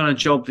not the kind of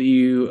job that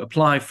you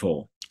apply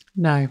for.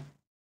 No.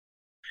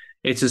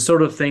 It's a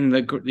sort of thing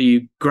that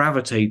you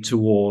gravitate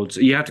towards.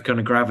 You have to kind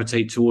of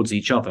gravitate towards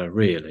each other,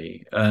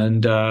 really.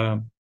 And I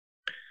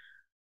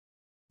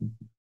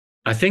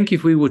think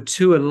if we were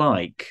too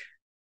alike,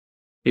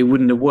 it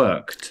wouldn't have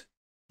worked.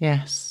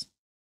 Yes.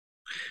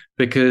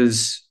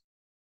 Because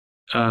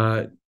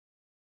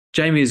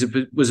Jamie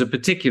was a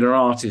particular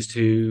artist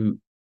who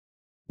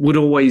would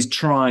always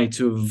try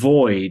to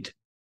avoid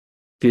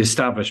the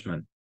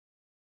establishment.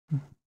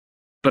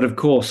 But of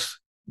course,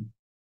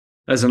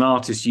 as an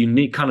artist, you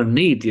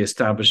need the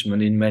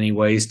establishment in many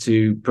ways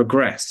to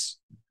progress.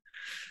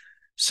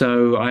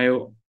 So I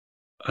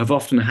have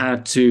often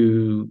had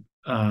to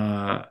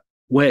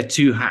wear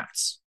two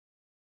hats.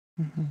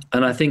 Mm-hmm.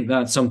 And I think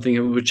that's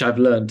something which I've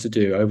learned to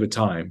do over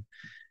time,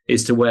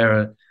 is to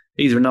wear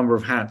either a number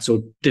of hats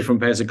or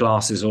different pairs of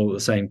glasses all at the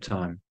same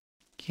time.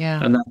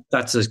 Yeah. And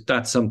that's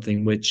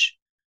something which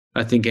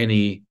I think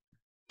any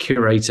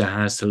curator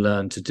has to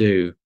learn to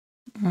do,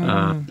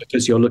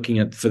 because you're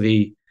looking for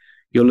the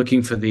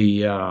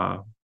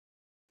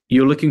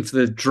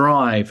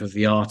drive of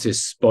the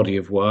artist's body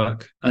of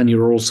work, and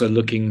you're also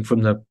looking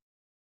from the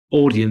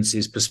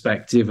audience's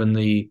perspective and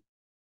the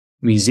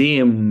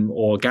museum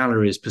or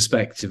gallery's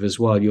perspective as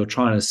well. You're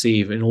trying to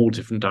see in all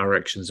different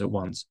directions at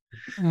once.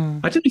 I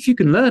don't know if you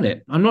can learn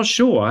it. I'm not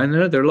sure. I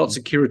know there are lots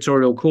of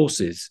curatorial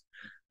courses.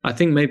 I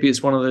think maybe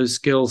it's one of those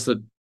skills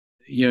that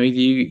either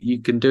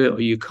you can do it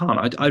or you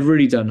can't. I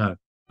really don't know.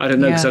 I don't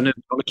know, because I've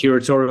never done a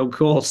curatorial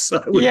course.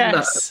 So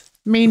yes,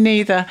 me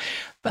neither.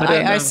 But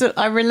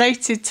I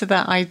related to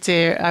that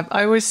idea.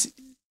 I always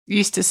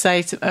used to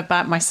say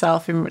about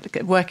myself in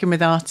working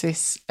with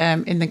artists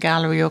in the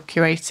gallery or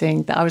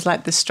curating that I was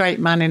like the straight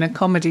man in a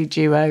comedy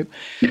duo.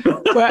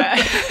 Where,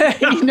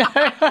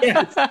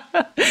 Yes.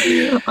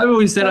 I've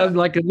always said I'm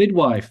like a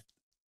midwife.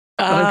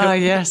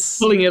 Yes.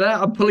 Pulling it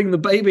out. I'm pulling the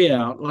baby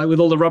out, like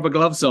with all the rubber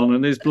gloves on,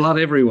 and there's blood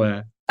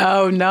everywhere.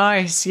 Oh,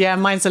 nice. Yeah,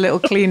 mine's a little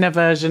cleaner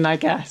version, I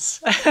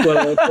guess.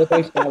 Well, they're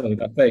both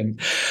valid, I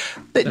think.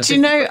 But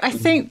I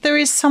think there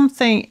is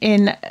something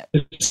in,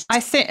 I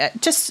think,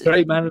 just...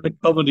 Great man in a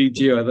comedy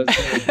duo.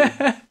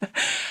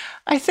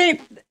 I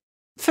think,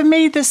 for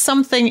me, there's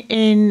something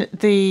in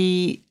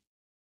the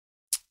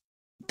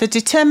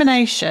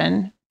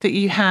determination that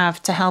you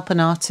have to help an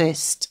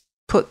artist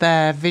put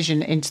their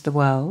vision into the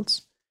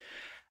world,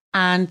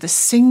 and the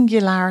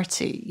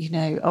singularity,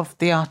 of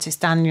the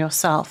artist and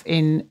yourself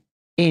in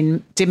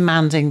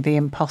demanding the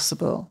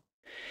impossible,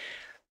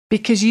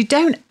 because you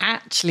don't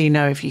actually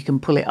know if you can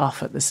pull it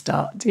off at the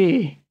start, do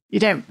you? You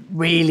don't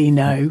really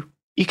know.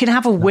 You can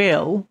have a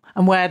will,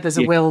 and where there's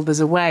a will, there's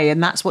a way,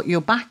 and that's what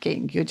you're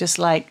backing. You're just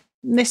like,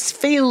 this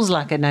feels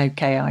like an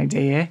okay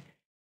idea.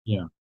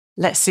 Yeah.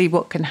 Let's see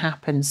what can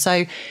happen.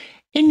 So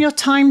in your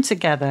time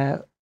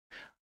together,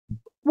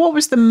 what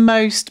was the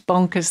most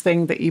bonkers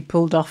thing that you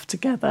pulled off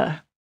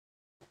together?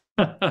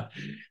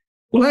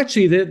 Well,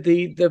 actually,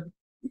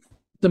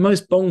 the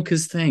most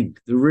bonkers thing,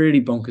 the really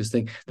bonkers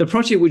thing, the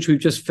project which we've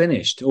just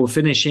finished or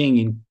finishing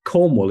in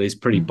Cornwall is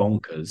pretty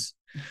bonkers.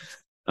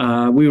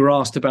 We were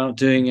asked about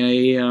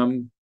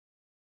doing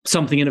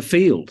something in a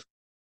field.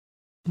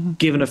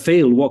 Given a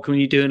field, what can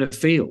you do in a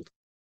field?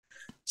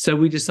 So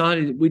we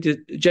decided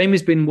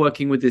Jamie's been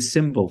working with this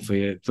symbol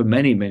for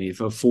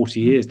 40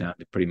 years now,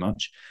 pretty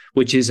much,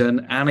 which is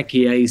an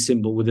Anarchy A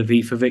symbol with a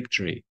V for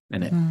victory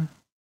in it,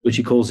 which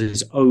he calls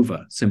his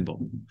over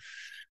symbol.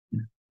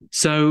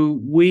 So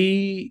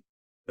we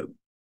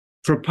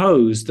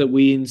proposed that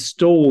we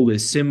install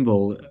this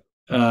symbol,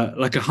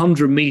 like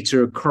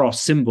 100-meter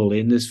across symbol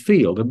in this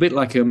field, a bit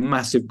like a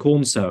massive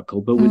corn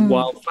circle, but with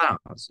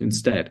wildflowers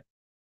instead.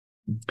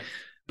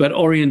 but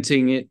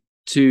orienting it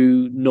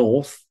to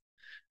north,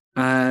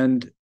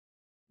 and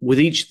with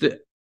each of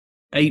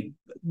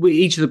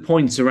the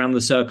points around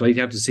the circle, you'd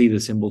have to see the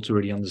symbol to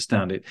really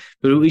understand it.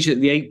 But each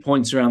of the 8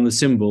 points around the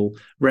symbol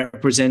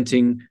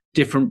representing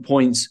different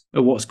points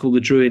of what's called the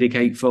Druidic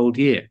eightfold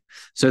year.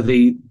 So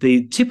the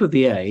tip of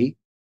the A,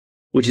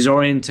 which is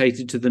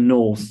orientated to the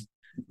north,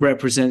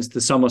 represents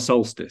the summer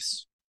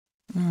solstice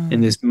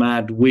in this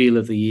mad wheel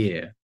of the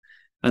year.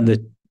 And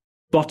the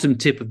bottom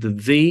tip of the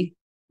V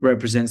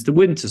represents the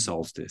winter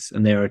solstice.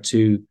 And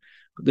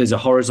there's a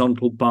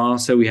horizontal bar.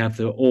 So we have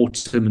the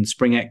autumn and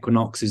spring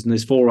equinoxes, and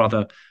there's 4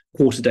 other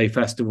quarter day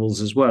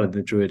festivals as well in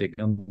the Druidic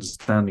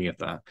understanding of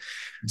that.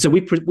 So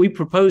we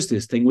proposed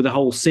this thing with a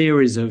whole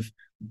series of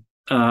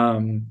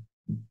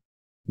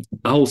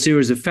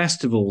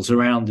festivals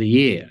around the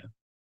year.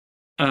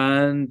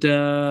 And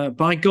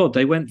by God,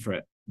 they went for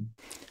it.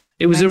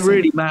 It was amazing. A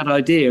really mad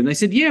idea. And they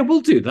said, yeah,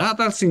 we'll do that.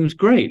 That seems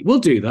great. We'll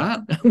do that.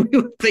 We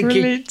were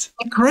thinking,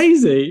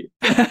 crazy.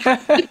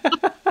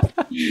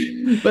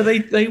 But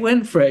they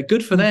went for it.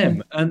 Good for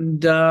them.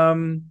 And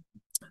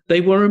they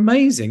were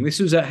amazing.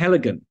 This was at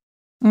Helligan,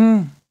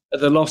 at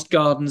the Lost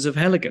Gardens of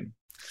Helligan.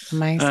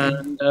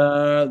 Amazing.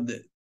 And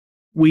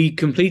we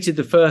completed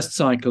the first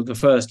cycle, the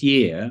first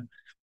year,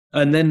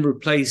 and then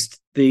replaced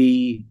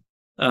the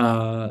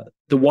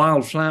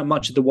wildflower,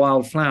 much of the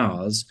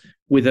wildflowers,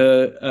 with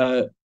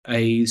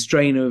a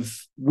strain of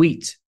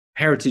wheat,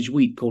 heritage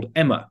wheat called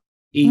Emmer,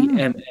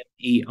 Emmer,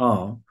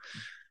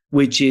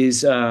 which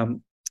is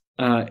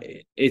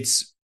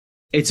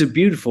it's a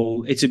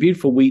beautiful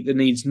wheat that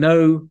needs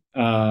no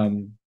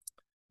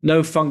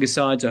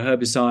fungicides or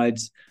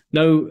herbicides,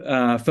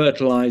 no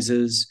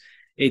fertilizers.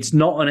 It's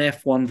not an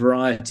F1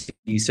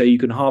 variety, so you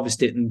can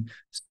harvest it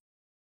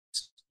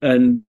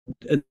and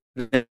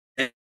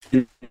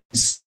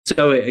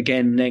sow it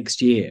again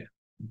next year.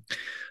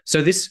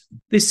 So this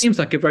seems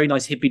like a very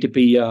nice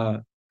hippy-dippy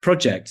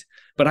project,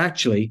 but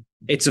actually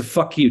it's a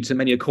fuck you to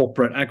many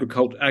corporate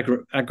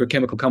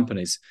agrochemical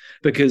companies,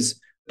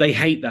 because they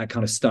hate that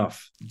kind of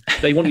stuff.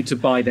 They want you to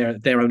buy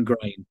their own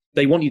grain.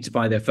 They want you to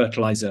buy their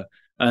fertilizer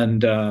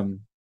and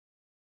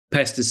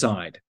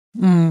pesticide.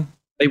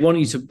 They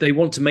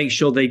want to make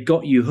sure they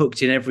got you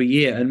hooked in every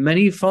year. And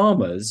many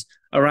farmers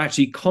are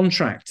actually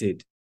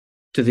contracted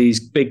to these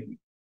big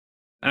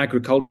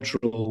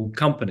agricultural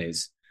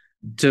companies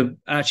to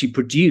actually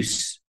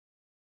produce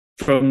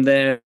from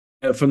the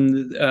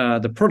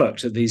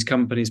product that these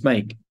companies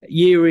make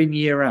year in,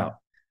 year out.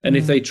 And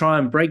if they try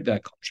and break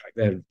that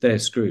contract, they're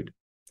screwed.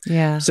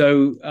 Yeah.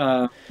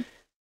 So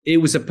it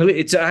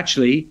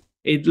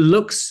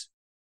looks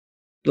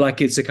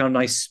like it's a kind of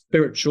nice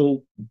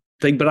spiritual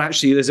thing, but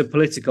actually there's a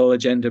political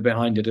agenda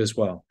behind it as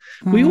well.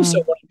 We also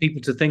want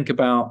people to think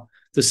about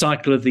the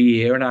cycle of the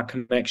year and our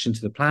connection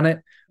to the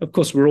planet. Of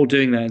course, we're all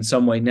doing that in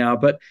some way now,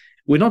 but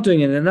we're not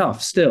doing it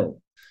enough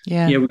still.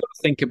 Yeah. We've got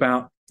to think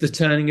about the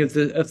turning of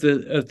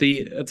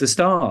the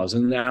stars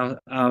and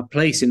our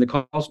place in the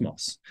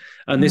cosmos.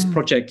 And this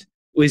project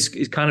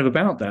is kind of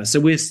about that. So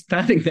we're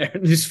standing there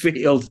in this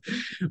field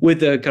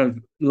with a kind of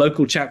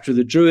local chapter of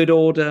the Druid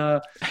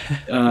Order,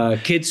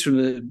 kids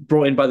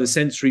brought in by the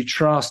Sensory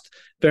Trust,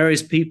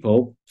 various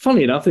people.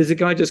 Funnily enough, there's a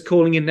guy just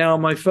calling in now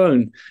on my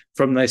phone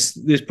from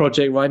this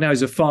project right now.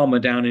 He's a farmer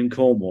down in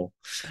Cornwall.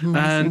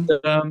 And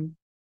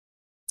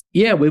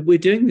we're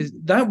doing this.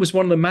 That was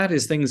one of the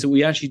maddest things that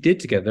we actually did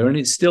together, and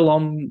it's still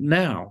on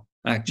now,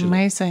 actually.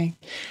 Amazing.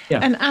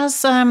 Yeah. And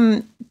as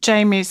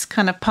Jamie's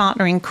kind of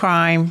partner in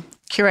crime,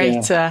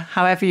 curator,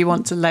 however you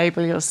want to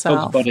label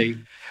yourself. Buddy.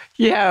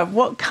 Yeah.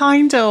 What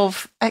kind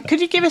of,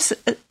 could you give us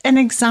an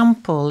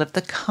example of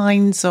the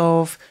kinds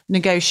of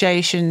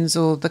negotiations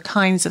or the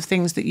kinds of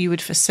things that you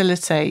would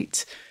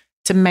facilitate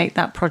to make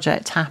that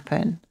project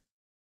happen?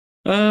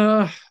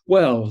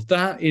 Well,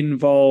 that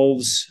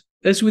involves,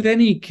 as with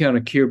any kind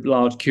of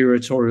large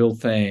curatorial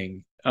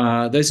thing,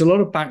 there's a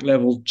lot of back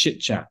level chit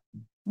chat,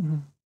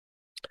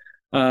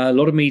 a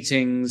lot of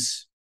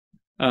meetings,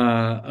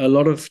 a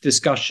lot of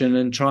discussion,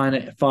 and trying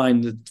to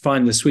find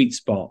the sweet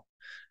spot.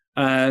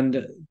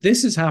 And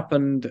this has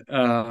happened.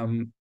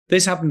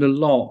 This happened a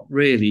lot,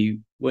 really.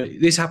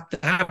 This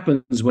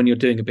happens when you're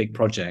doing a big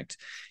project.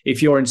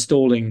 If you're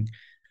installing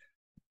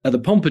at the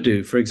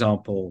Pompidou, for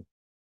example,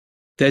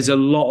 there's a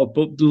lot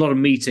of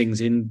meetings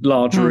in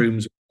large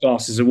rooms, with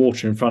glasses of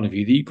water in front of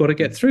you. That you've got to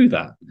get through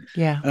that.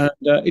 Yeah, and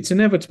it's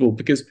inevitable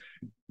because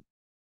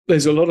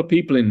there's a lot of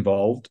people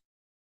involved,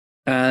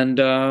 and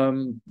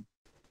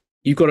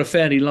you've got a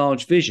fairly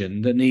large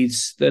vision that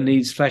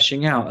needs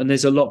fleshing out, and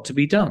there's a lot to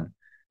be done.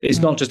 It's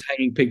not just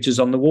hanging pictures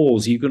on the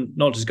walls. You can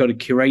not just got to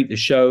curate the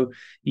show.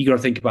 You got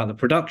to think about the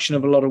production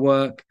of a lot of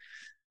work.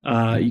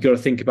 You got to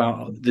think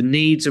about the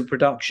needs of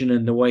production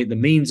and the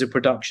means of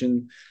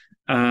production.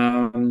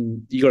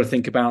 You got to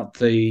think about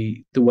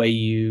the way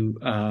you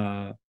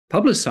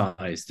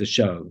publicize the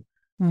show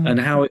and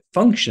how it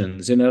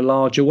functions in a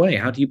larger way.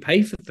 How do you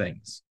pay for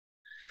things?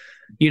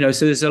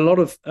 So there's a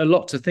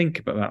lot to think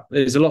about.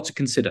 There's a lot to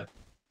consider.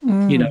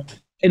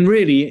 And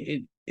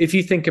really, if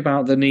you think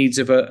about the needs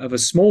of a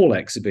small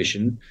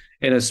exhibition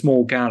in a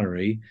small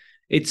gallery,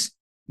 it's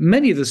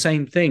many of the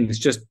same things,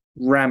 just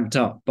ramped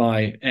up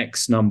by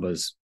X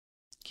numbers.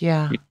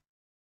 Yeah.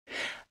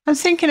 I'm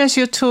thinking as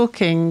you're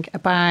talking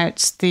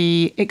about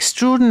the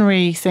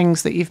extraordinary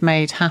things that you've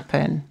made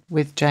happen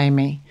with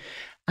Jamie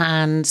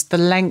and the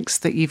lengths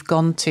that you've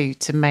gone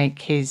to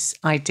make his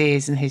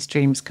ideas and his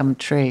dreams come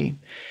true.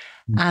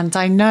 And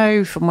I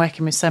know from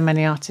working with so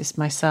many artists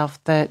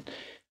myself that,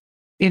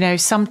 you know,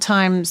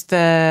 sometimes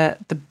the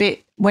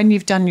bit when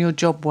you've done your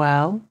job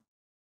well,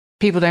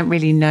 people don't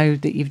really know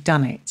that you've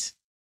done it.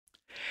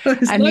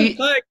 And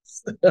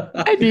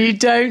you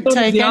don't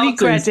take any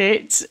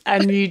credit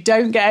and you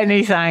don't get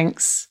any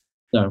thanks.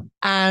 No.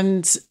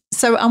 And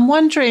so I'm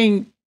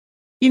wondering,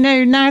 you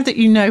know, now that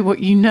you know,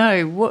 what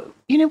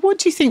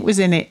do you think was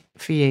in it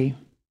for you?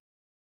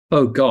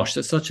 Oh gosh,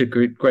 that's such a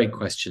great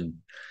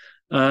question.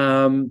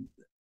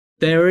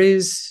 There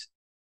is,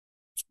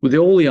 with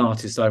all the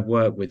artists I've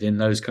worked with in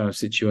those kind of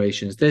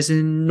situations, there's an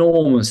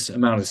enormous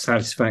amount of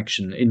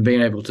satisfaction in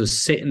being able to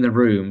sit in the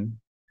room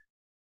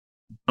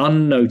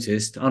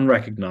unnoticed,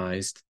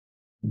 unrecognized,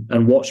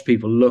 and watch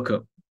people look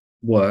at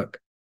work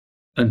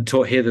and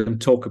hear them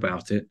talk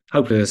about it.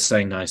 Hopefully they're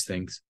saying nice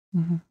things.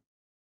 Mm-hmm.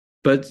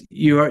 But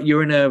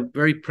you're in a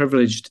very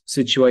privileged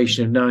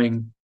situation of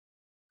knowing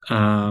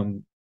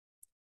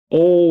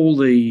all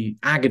the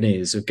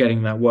agonies of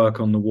getting that work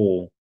on the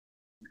wall,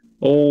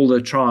 all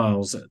the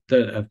trials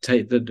that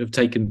have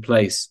taken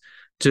place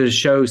to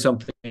show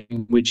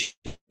something which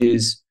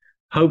is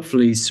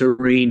hopefully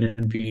serene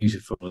and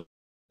beautiful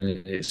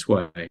in its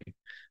way.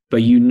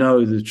 But you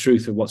know the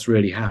truth of what's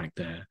really happening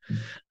there.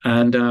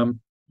 And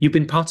you've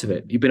been part of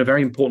it. You've been a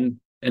very important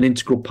and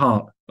integral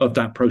part of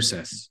that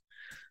process.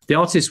 The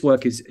artist's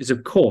work is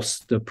of course,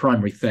 the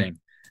primary thing.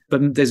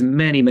 But there's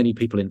many, many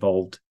people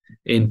involved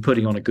in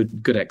putting on a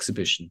good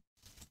exhibition.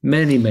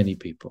 Many, many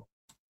people.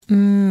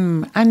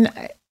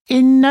 And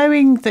in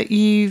knowing that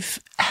you've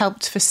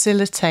helped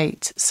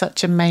facilitate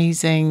such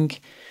amazing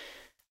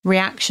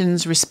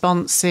reactions,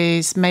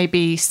 responses,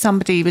 maybe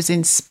somebody was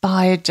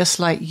inspired just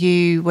like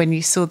you when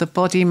you saw the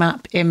body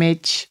map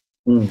image.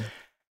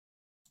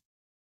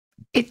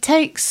 It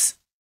takes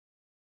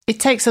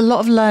a lot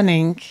of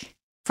learning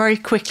very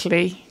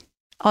quickly,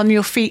 on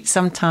your feet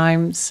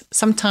sometimes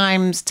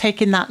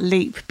taking that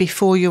leap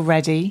before you're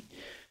ready,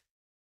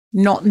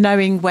 not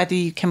knowing whether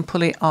you can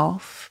pull it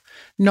off,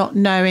 not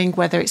knowing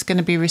whether it's going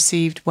to be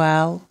received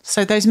well.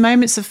 So those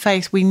moments of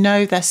faith, we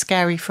know they're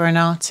scary for an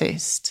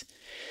artist.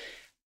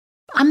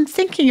 I'm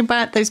thinking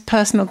about those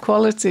personal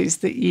qualities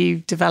that you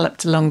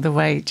developed along the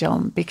way,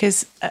 John,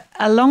 because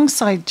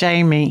alongside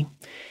Jamie,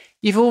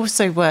 you've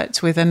also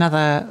worked with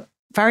another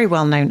very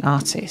well-known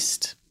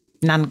artist,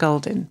 Nan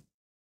Goldin.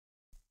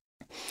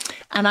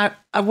 And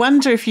I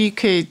wonder if you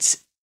could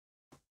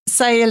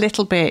say a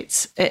little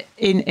bit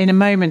in a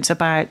moment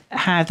about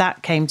how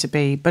that came to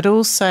be, but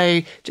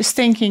also just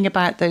thinking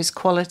about those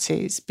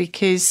qualities,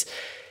 because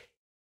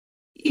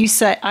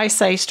I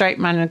say straight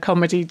man and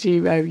comedy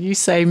duo, you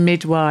say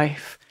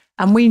midwife,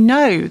 and we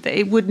know that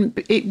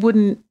it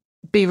wouldn't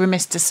be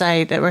remiss to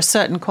say there are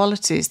certain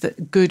qualities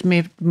that good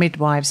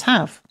midwives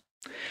have.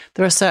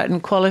 There are certain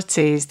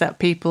qualities that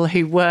people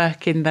who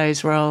work in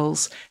those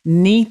roles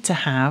need to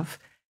have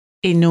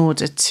in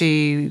order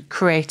to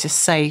create a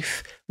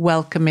safe,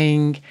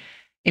 welcoming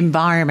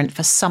environment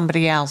for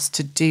somebody else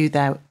to do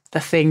the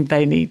thing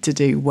they need to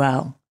do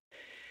well.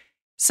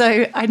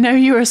 So I know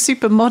you're a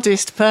super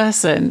modest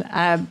person,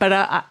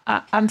 but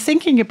I'm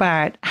thinking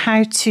about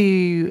how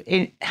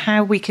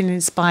we can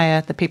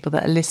inspire the people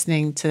that are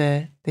listening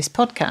to this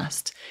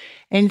podcast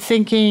in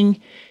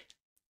thinking,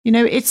 you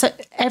know,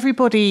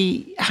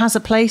 everybody has a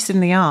place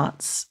in the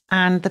arts,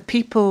 and the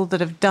people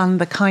that have done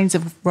the kinds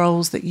of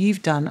roles that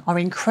you've done are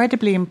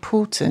incredibly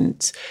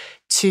important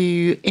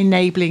to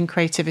enabling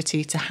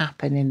creativity to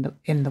happen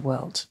in the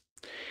world.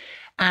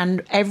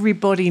 And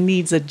everybody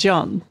needs a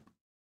John.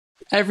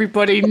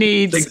 Everybody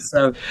needs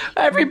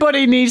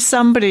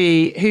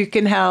somebody who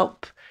can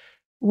help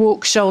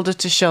walk shoulder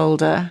to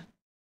shoulder,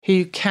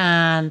 who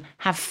can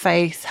have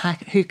faith,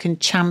 who can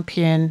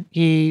champion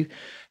you,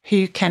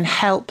 who can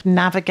help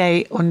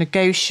navigate or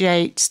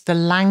negotiate the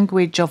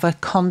language of a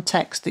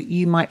context that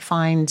you might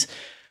find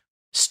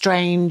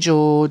strange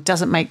or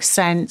doesn't make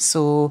sense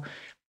or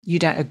you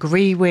don't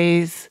agree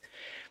with.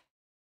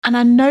 And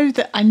I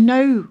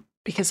know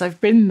because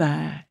I've been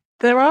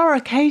there are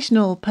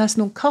occasional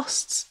personal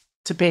costs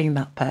to being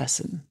that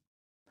person.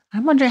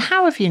 I'm wondering,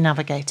 how have you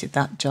navigated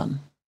that, John?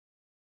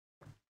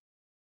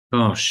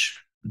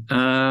 Gosh,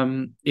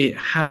 it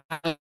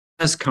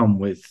has come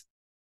with,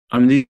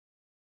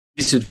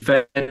 these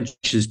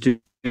adventures do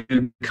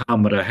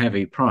come at a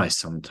heavy price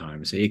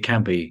sometimes. It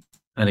can be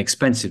an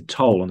expensive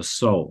toll on the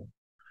soul.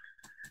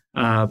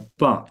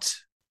 But,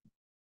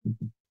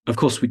 of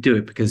course, we do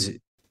it because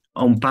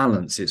on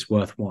balance, it's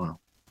worthwhile.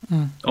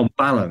 On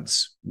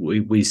balance,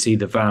 we see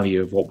the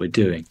value of what we're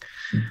doing.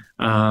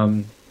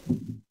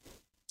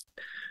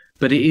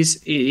 But it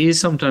is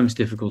sometimes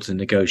difficult to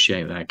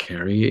negotiate that,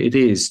 Kerry. It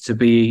is to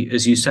be,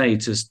 as you say,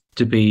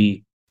 to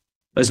be,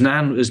 as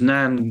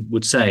Nan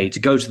would say, to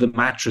go to the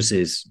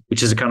mattresses,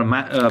 which is a kind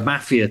of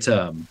mafia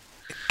term.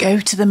 Go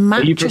to the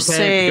Are you mattresses.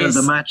 prepared to go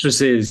to the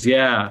mattresses?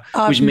 Yeah.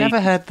 Oh, I've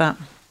never heard that.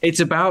 It's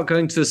about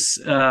going to,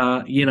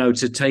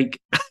 to take.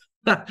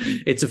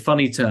 It's a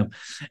funny term.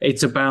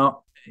 It's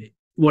about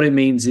what it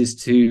means is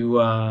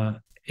to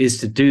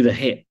do the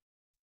hit,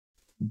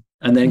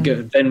 and then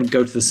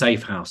go to the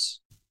safe house.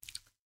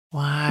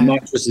 Wow. The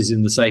mattress is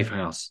in the safe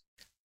house.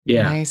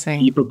 Yeah.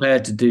 Amazing. Are you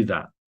prepared to do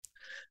that?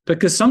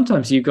 Because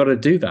sometimes you've got to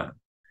do that.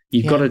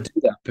 You've got to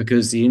do that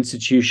because the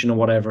institution or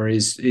whatever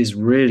is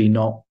really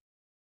not.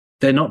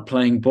 They're not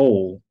playing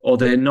ball, or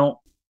they're not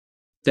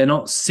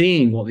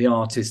seeing what the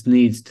artist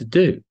needs to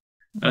do,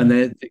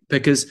 and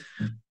because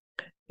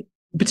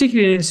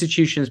particularly in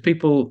institutions,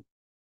 people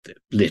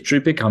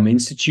literally become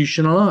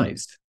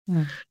institutionalized,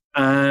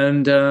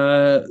 and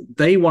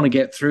they want to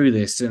get through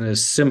this in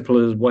as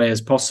simple a way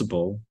as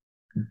possible.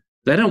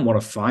 They don't want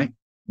to fight.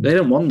 They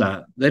don't want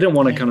that. They don't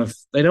want to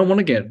they don't want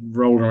to get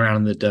rolled around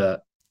in the dirt.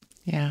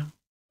 Yeah.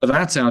 But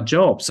that's our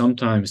job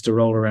sometimes, to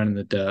roll around in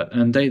the dirt.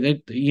 And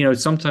they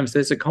sometimes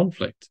there's a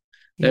conflict.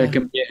 There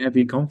can be a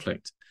heavy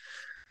conflict.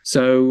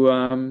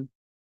 So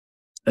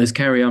as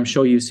Kerry, I'm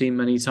sure you've seen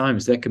many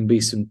times, there can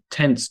be some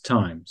tense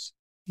times.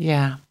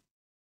 Yeah.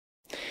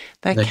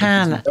 There can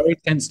can. be some very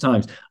tense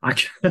times. I'm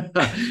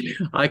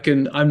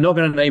not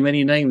going to name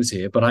any names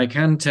here, but I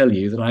can tell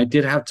you that I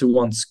did have to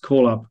once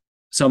call up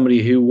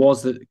somebody who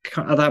was at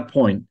that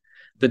point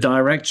the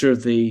director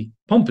of the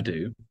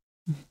Pompidou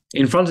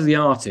in front of the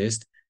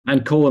artist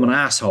and call them an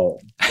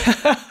asshole.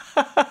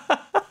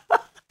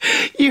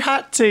 You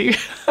had to.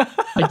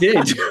 I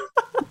did.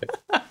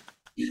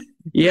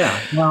 Yeah.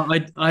 Now,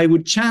 I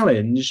would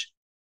challenge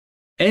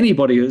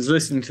anybody who's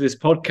listening to this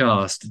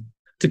podcast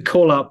to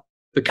call up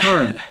the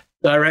current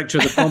director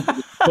of the Pompidou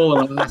and call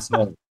them an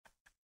asshole.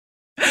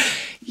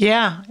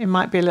 Yeah, it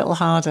might be a little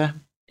harder.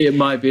 It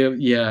might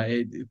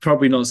be,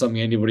 probably not something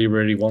anybody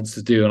really wants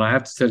to do. And I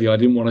have to tell you, I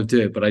didn't want to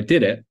do it, but I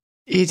did it.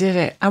 You did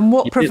it. And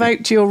what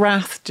provoked your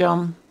wrath,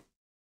 John?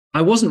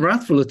 I wasn't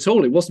wrathful at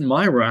all. It wasn't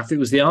my wrath. It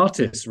was the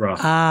artist's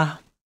wrath. Ah.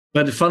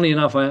 But funny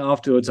enough,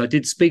 afterwards, I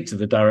did speak to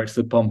the director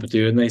of the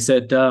Pompidou, and they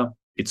said,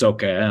 it's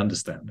okay, I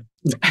understand.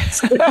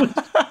 So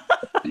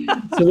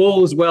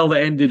all was well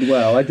that ended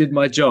well. I did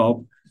my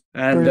job,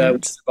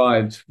 and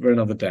survived for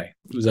another day.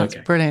 It was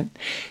okay. Brilliant.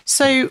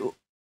 So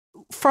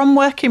from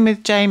working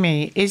with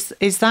Jamie, is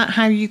that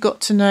how you got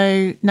to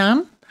know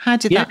Nan? How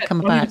did that come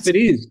about? It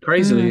is.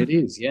 Crazily, it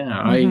is,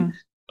 yeah. Mm-hmm.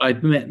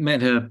 I'd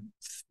met her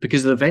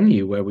because of the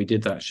venue where we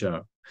did that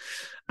show.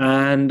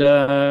 And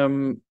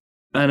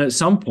at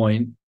some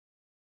point,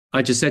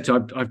 I just said to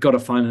her, I've got to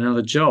find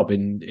another job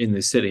in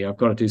this city. I've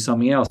got to do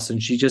something else.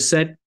 And she just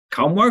said,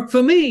 come work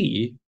for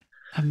me.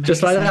 Amazing.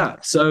 Just like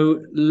that.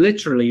 So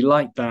literally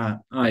like that,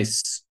 I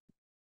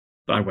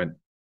went.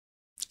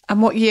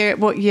 And what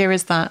year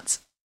is that?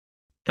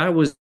 That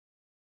was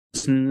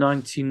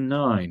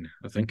 99,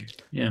 I think.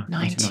 Yeah.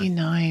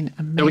 99.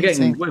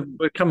 Amazing. So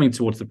we're coming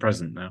towards the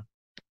present now,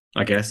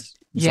 I guess.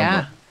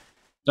 Yeah.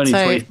 Only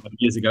 25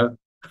 years ago.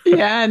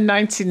 Yeah,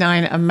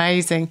 99.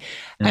 Amazing.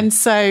 Yeah. And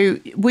so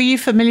were you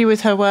familiar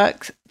with her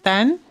work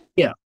then?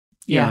 Yeah.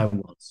 Yeah, I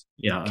was.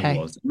 Yeah, okay.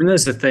 I was. I mean,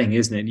 that's the thing,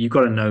 isn't it? You've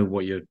got to know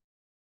what you're...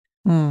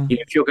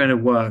 if you're going to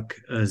work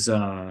as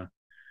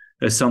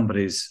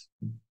somebody's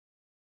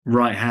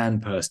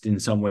right-hand person in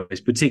some ways,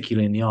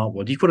 particularly in the art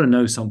world, you've got to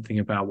know something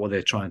about what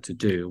they're trying to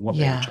do, what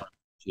they're trying to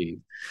achieve.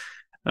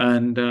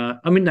 And,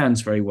 I mean,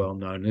 Nan's very well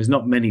known. There's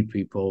not many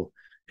people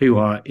who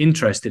are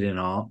interested in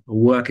art or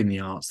work in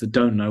the arts that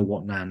don't know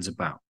what Nan's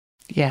about.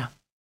 Yeah.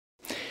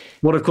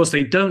 What, of course,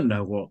 they don't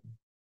know what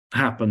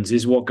happens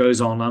is what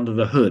goes on under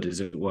the hood, as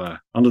it were,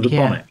 under the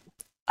bonnet.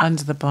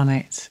 Under the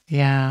bonnet,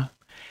 yeah.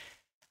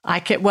 I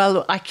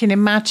can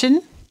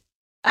imagine.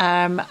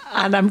 And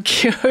I'm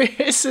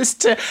curious as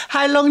to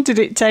how long did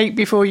it take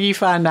before you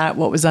found out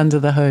what was under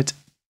the hood?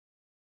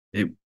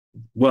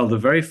 Well, the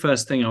very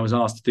first thing I was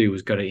asked to do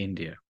was go to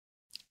India.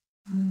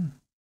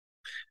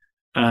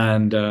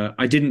 And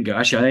I didn't go.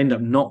 Actually, I ended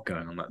up not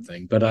going on that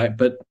thing. But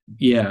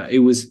it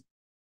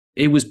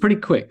was pretty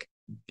quick.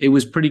 It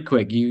was pretty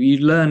quick. You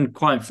learn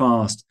quite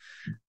fast,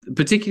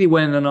 particularly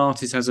when an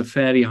artist has a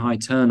fairly high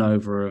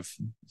turnover of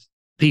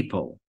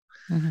people.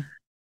 Mm-hmm.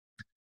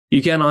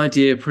 You get an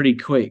idea pretty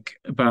quick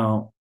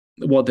about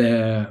what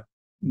their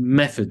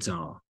methods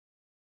are.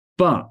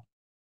 But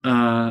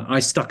I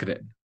stuck at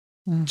it.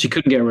 She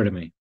couldn't get rid of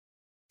me.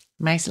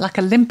 Amazing, like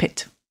a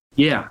limpet.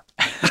 Yeah.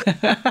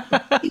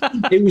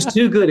 It was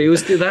too good. It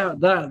was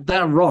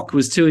that rock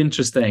was too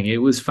interesting. It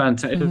was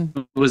fantastic. Mm-hmm.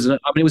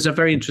 It was a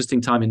very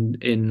interesting time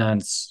in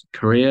Nan's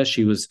career.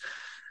 She was,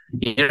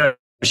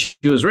 she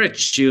was rich,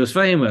 she was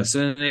famous,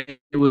 and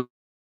it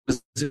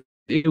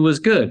was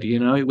good.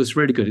 It was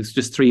really good. It's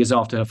just 3 years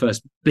after her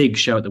first big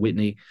show at the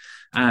Whitney,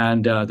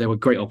 and there were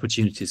great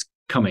opportunities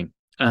coming,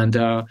 and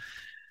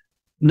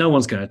no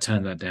one's going to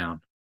turn that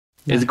down.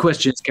 Yeah. The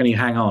question is, can you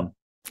hang on?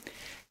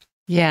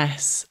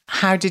 Yes.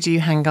 How did you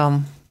hang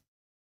on?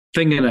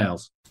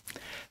 Fingernails.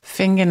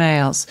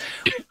 Fingernails.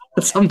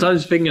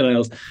 Sometimes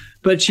fingernails.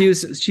 But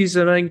she's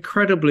an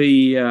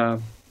incredibly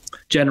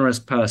generous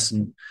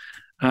person.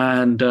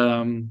 And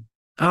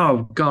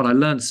oh God, I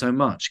learned so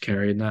much,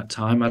 Kerry, in that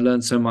time. I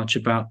learned so much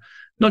about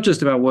not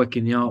just about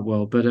working in the art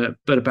world,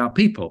 but about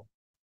people.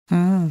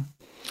 Mm.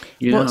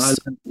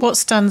 What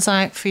stands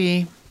out for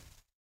you?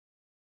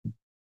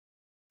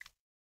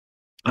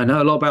 I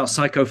know a lot about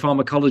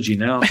psychopharmacology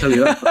now, I'll tell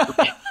you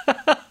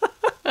that.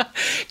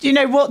 You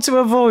know what to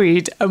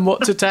avoid and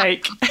what to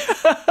take.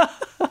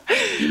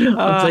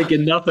 I'm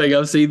taking nothing.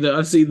 I've seen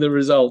the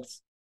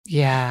results.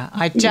 Yeah,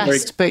 but that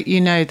is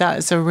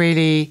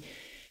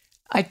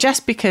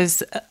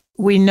because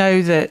we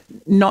know that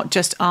not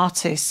just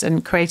artists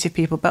and creative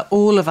people, but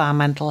all of our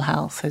mental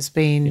health has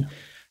been,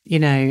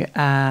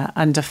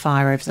 under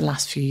fire over the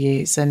last few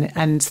years.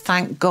 And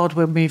thank God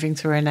we're moving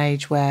through an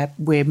age where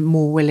we're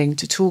more willing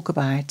to talk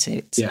about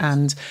it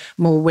and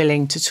more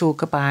willing to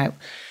talk about,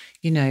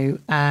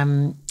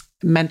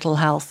 mental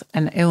health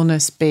and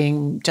illness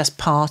being just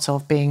part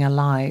of being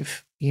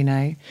alive,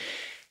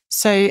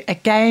 So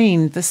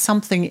again, there's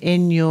something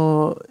in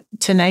your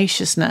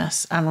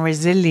tenaciousness and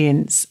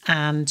resilience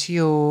and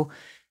your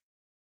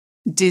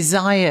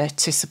desire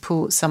to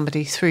support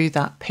somebody through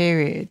that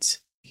period,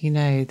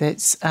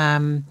 that's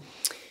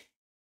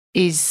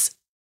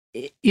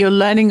you're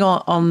learning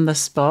on the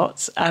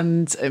spot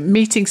and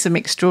meeting some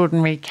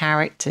extraordinary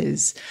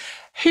characters.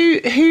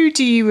 Who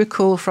do you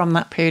recall from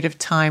that period of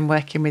time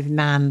working with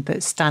Nan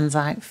that stands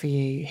out for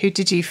you? Who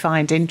did you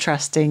find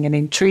interesting and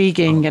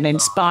intriguing and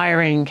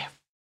inspiring?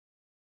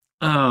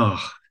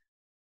 Oh,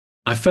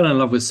 I fell in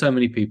love with so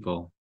many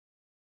people.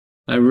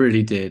 I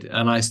really did.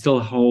 And I still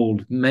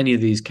hold many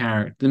of these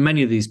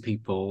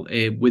people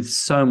with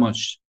so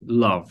much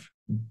love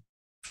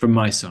from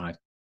my side,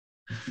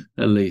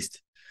 at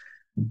least.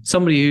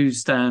 Somebody who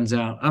stands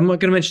out. I'm not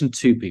going to mention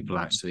two people,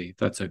 actually, if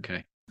that's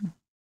okay.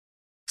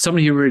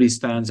 Somebody who really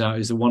stands out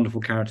is a wonderful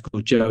character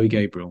called Joey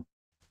Gabriel.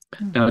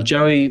 Now,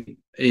 Joey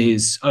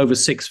is over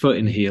 6 foot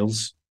in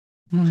heels.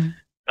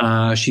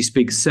 She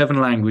speaks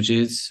 7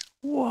 languages.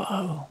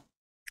 Whoa.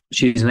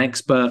 She's an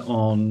expert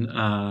on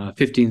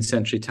 15th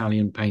century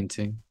Italian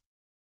painting.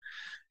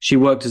 She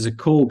worked as a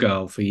call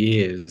girl for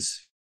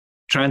years,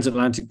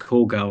 transatlantic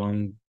call girl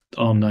on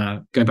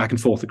going back and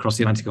forth across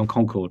the Atlantic on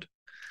Concorde.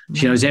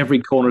 She knows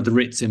every corner of the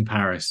Ritz in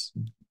Paris.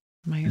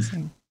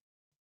 Amazing.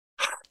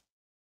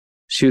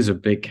 She was a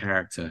big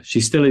character.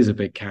 She still is a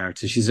big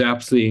character. She's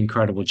absolutely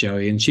incredible,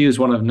 Joey. And she was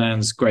one of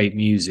Nan's great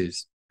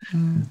muses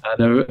and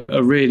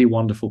a really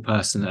wonderful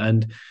person.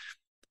 And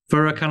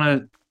for a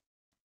kind of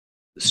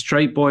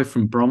straight boy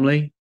from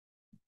Bromley,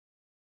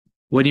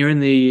 when you're in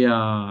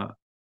the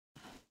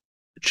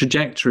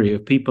trajectory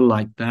of people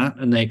like that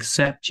and they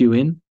accept you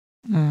in,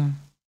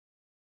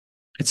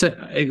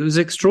 it was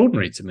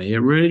extraordinary to me. It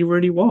really,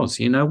 really was.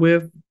 I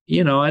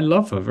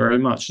love her very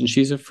much and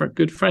she's a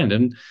good friend.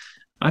 And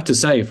I have to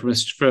say, for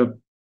a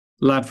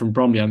lad from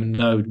Bromley, I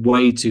know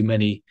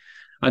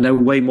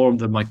way more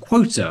than my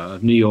quota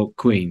of New York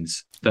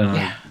queens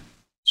than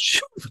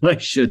I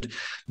should.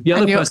 The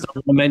other person I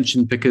want to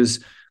mention,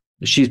 because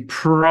she's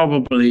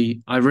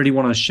probably, I really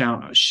want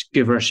to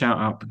give her a shout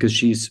out because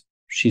she's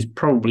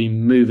probably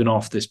moving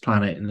off this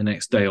planet in the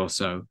next day or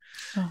so.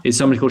 It's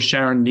somebody called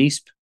Sharon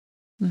Niesp.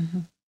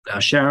 Now,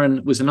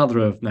 Sharon was another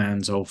of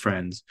Nan's old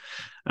friends.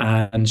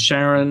 And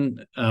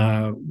Sharon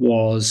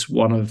was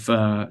one of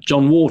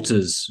John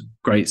Waters'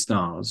 great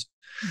stars.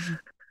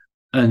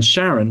 And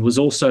Sharon was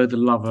also the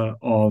lover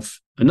of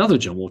another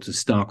John Waters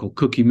star called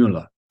Cookie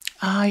Muller.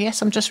 Ah,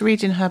 yes, I'm just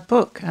reading her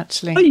book,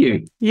 actually. Are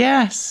you?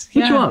 Yes.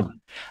 Which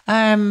one?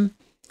 I'm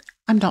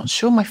not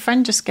sure. My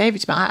friend just gave it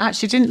to me. I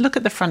actually didn't look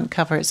at the front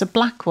cover. It's a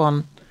black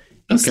one.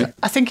 Okay.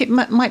 I think it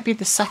might be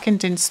the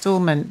second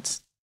instalment.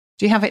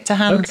 Do you have it to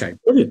hand? Okay,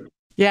 brilliant.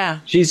 Yeah.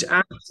 She's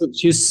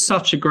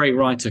such a great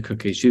writer,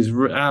 Cookie. She's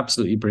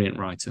absolutely brilliant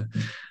writer.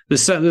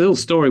 The little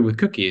story with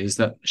Cookie is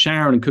that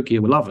Sharon and Cookie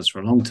were lovers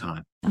for a long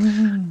time.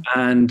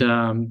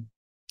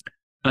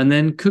 And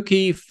then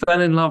Cookie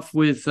fell in love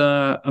with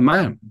a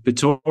man,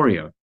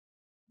 Vittorio.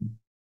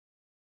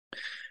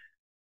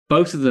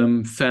 Both of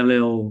them fell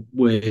ill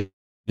with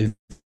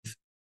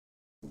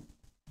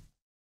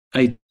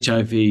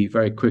HIV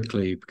very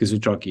quickly because of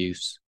drug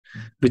use.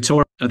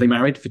 They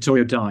married,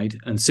 Vittorio died,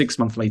 and 6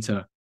 months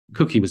later,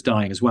 Cookie was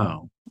dying as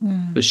well.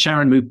 But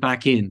Sharon moved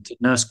back in to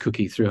nurse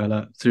Cookie through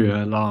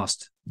her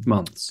last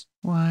months.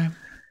 Wow.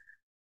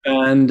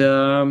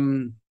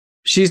 And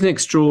she's an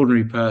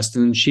extraordinary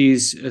person.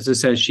 She's, as I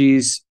said,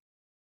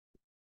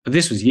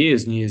 this was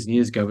years and years and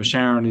years ago, but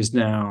Sharon is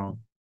now,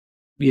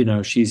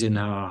 she's in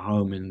her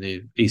home in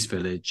the East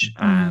Village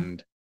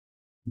and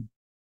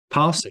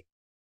passing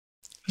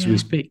as we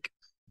speak.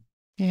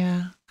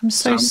 Yeah. I'm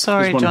so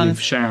sorry, John.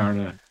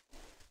 Sharon,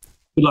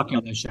 good luck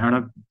out there,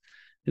 Sharon.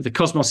 The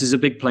cosmos is a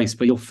big place,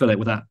 but you'll fill it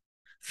with that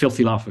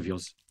filthy laugh of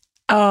yours.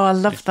 Oh, I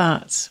love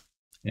that.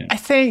 Yeah. I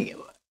think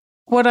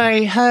what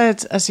I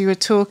heard as you were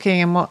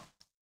talking and what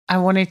I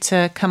wanted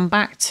to come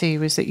back to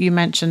was that you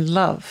mentioned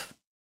love,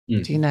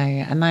 do you know?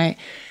 And I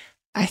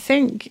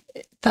think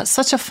that's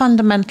such a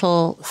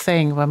fundamental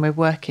thing when we're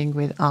working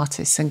with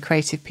artists and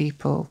creative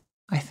people,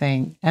 I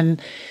think.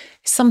 And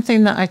it's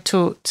something that I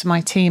talk to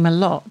my team a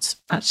lot,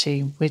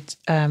 actually, with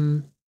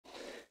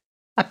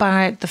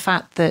about the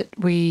fact that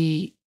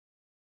we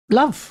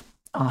love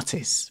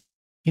artists,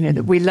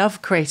 that we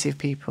love creative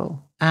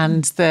people,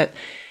 and that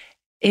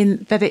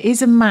it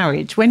is a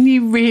marriage. When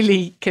you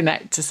really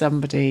connect to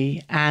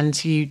somebody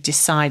and you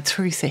decide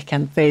through thick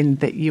and thin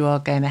that you are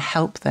going to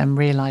help them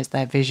realize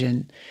their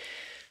vision,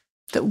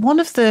 that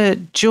one of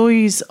the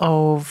joys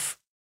of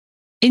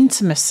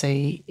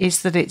intimacy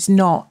is that it's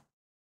not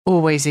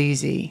always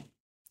easy.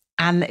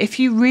 And if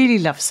you really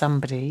love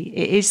somebody,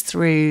 it is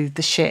through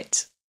the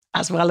shit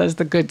as well as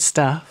the good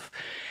stuff.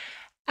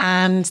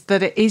 And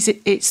that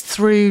it's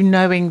through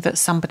knowing that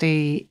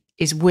somebody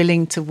is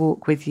willing to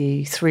walk with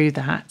you through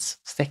that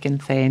thick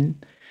and thin,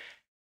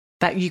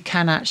 that you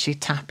can actually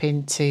tap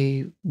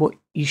into what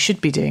you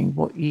should be doing,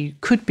 what you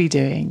could be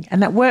doing.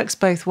 And that works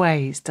both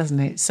ways, doesn't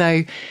it?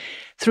 So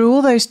through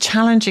all those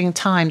challenging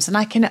times, and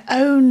I can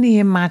only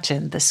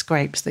imagine the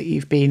scrapes that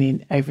you've been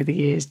in over the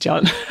years,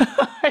 John.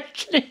 I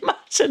can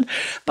imagine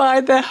by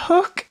the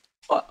hook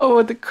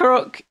or the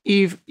crook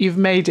you've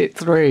made it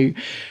through.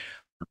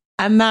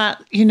 And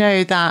that,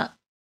 that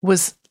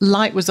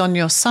light was on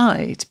your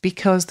side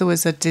because there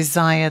was a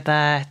desire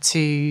there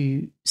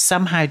to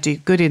somehow do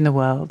good in the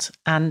world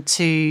and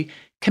to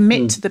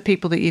commit to the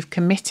people that you've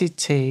committed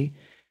to.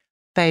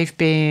 They've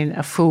been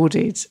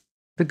afforded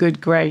the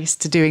good grace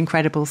to do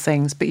incredible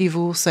things, but you've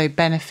also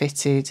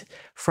benefited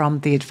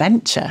from the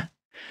adventure,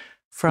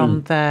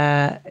 from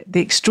the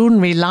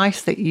extraordinary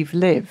life that you've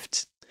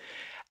lived.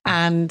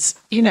 And,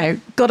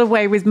 got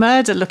away with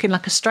murder looking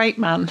like a straight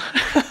man,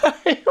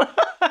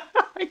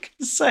 I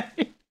can say.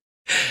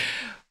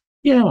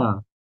 Yeah.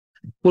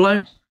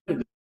 Well,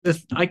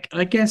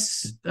 I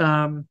guess,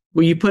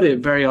 you put it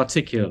very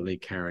articulately,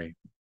 Carrie,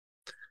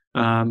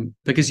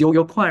 because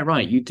you're quite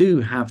right. You do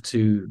have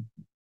to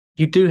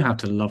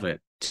love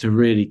it to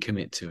really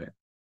commit to it.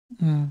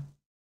 And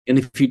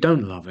if you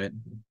don't love it,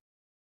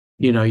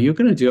 you're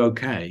going to do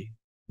okay,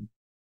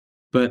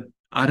 but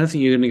I don't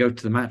think you're going to go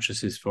to the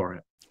mattresses for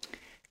it.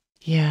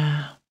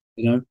 Yeah.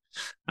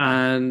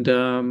 And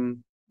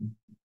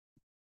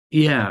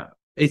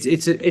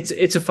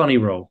it's a funny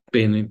role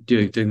doing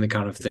the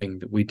kind of thing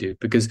that we do,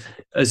 because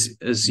as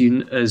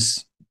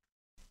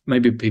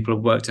maybe people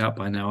have worked out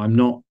by now, I'm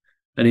not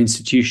an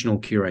institutional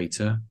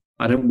curator.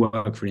 I don't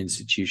work for an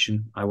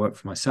institution. I work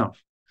for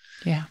myself.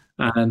 Yeah.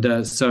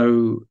 And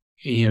so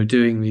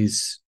doing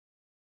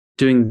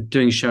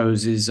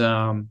shows is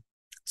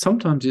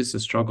sometimes it's a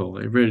struggle.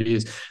 It really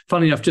is.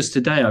 Funny enough, just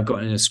today I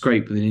got in a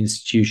scrape with an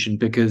institution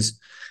because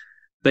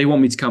they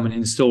want me to come and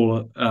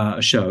install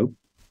a show.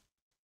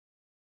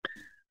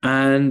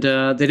 And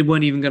they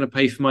weren't even going to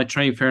pay for my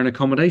train fare and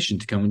accommodation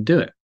to come and do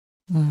it.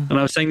 And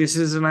I was saying, this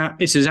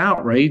is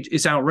outrage.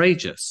 It's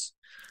outrageous.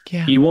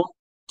 Yeah. You want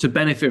to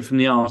benefit from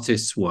the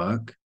artist's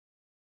work.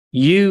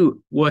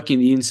 You working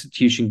in the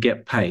institution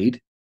get paid,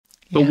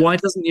 but why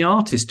doesn't the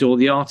artist or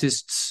the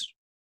artist's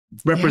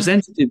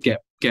representative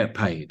get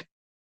paid?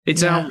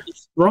 It's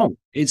wrong.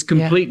 It's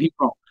completely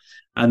wrong.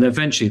 And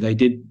eventually they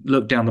did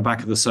look down the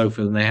back of the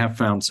sofa and they have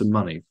found some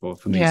money for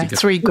me to go.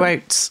 3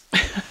 groats.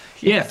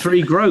 Yeah,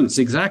 3 groats,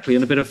 exactly,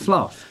 and a bit of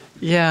fluff.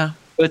 Yeah.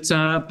 But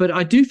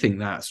I do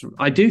think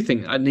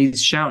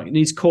it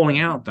needs calling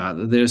out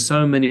that there are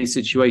so many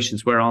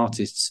situations where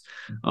artists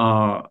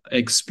are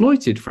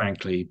exploited,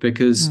 frankly,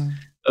 because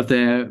of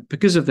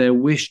their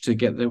wish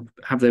to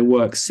have their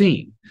work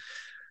seen.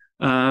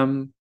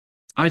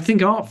 I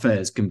think art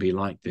fairs can be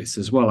like this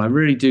as well. I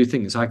really do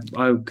think this. I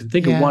can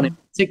think of one in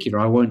particular.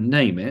 I won't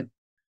name it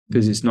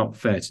because it's not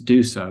fair to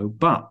do so,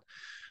 but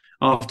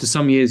after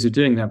some years of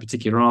doing that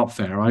particular art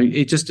fair,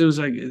 it was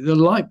like the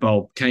light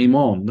bulb came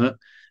on that,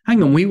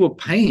 hang on, we were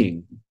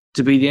paying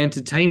to be the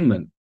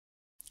entertainment.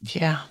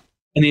 Yeah.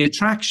 And the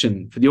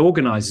attraction for the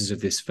organizers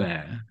of this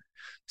fair.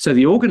 So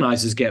the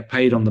organizers get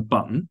paid on the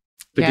button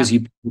because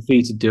you pay the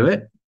fee to do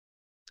it.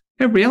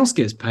 Everybody else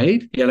gets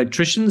paid. The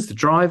electricians, the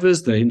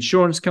drivers, the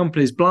insurance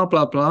companies, blah,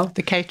 blah, blah.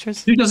 The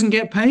caterers. Who doesn't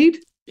get paid?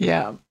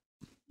 Yeah.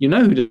 You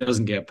know who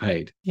doesn't get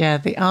paid. Yeah,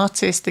 the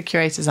artists, the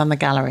curators, and the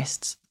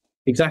gallerists.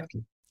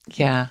 Exactly.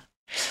 Yeah.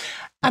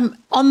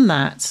 On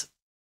that,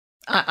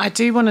 I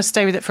do want to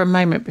stay with it for a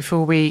moment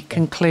before we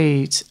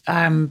conclude,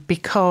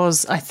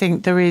 because I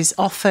think there is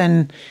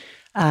often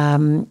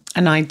an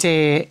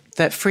idea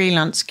that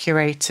freelance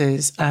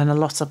curators earn a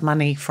lot of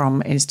money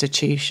from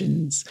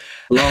institutions.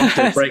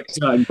 Laughter breaks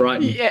out in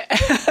Brighton. Yeah.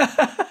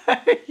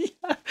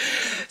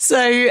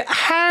 So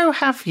how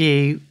have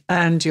you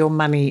earned your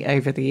money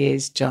over the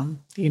years, John?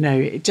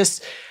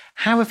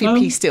 How have you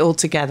pieced it all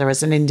together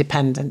as an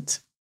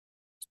independent?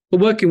 Well,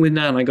 working with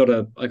Nan, I got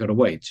a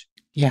wage.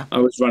 Yeah. I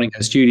was running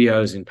her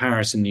studios in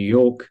Paris and New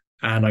York,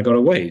 and I got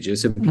a wage,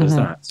 as simple as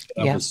that.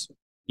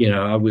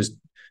 I was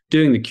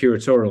doing the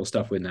curatorial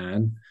stuff with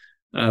Nan,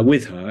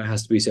 with her, it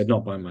has to be said,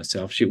 not by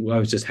myself. I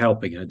was just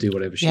helping her do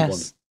whatever she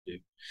wanted to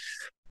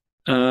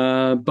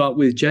do. But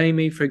with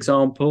Jamie, for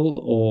example,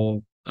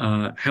 or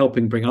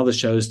helping bring other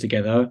shows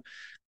together,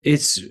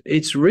 it's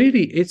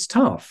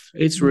tough.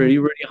 It's really,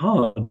 really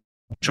hard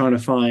trying to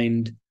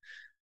find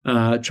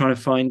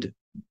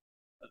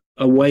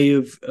a way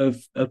of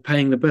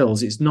paying the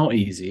bills. It's not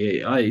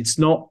easy. It's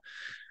not.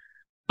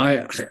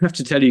 I have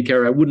to tell you,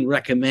 Kerry, I wouldn't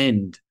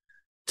recommend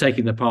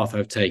taking the path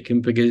I've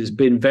taken because it's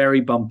been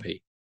very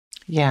bumpy.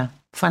 Yeah,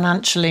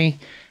 financially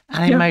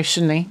and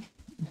emotionally.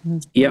 Mm-hmm.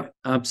 Yeah,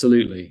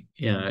 absolutely.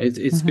 Yeah,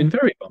 it's been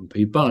very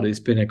bumpy, but it's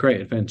been a great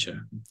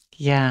adventure.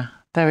 Yeah,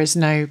 there is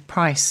no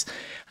price.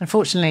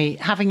 Unfortunately,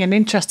 having an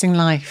interesting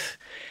life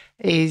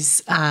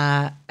is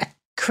a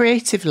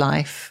creative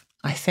life.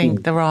 I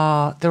think there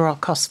are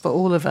costs for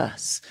all of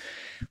us.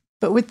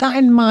 But with that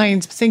in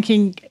mind,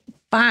 thinking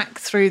back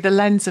through the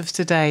lens of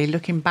today,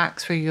 looking back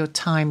through your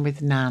time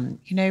with Nan,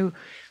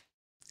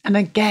 and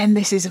again,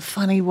 this is a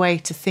funny way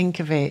to think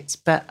of it,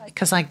 but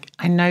because I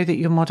know that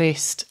you're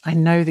modest, I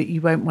know that you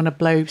won't want to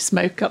blow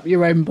smoke up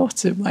your own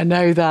bottom. I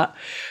know that.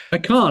 I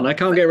can't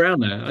get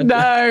around there.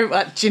 No,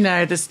 but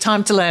there's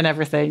time to learn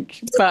everything.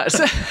 But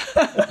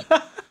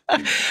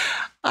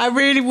I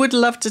really would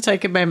love to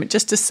take a moment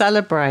just to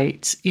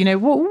celebrate.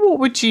 What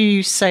would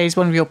you say is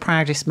one of your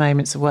proudest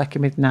moments of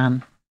working with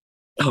Nan?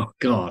 Oh,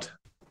 God.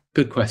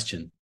 Good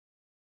question.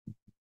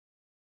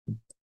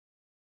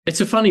 It's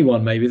a funny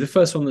one, maybe. The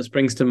first one that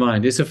springs to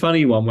mind. It's a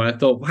funny one where I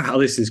thought, wow,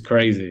 this is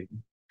crazy.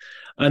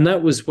 And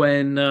that was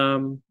when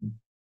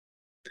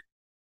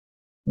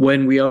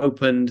we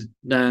opened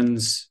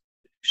Nan's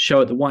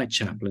show at the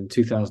Whitechapel in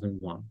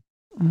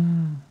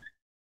 2001.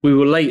 We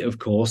were late, of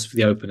course, for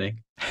the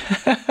opening.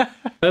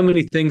 So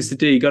many things to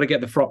do. You got to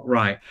get the frock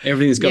right.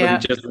 Everything's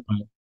got to be just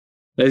right.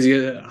 There's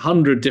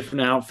 100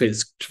 different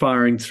outfits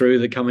firing through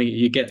that coming.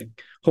 You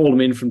haul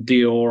them in from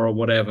Dior or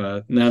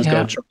whatever. Nan's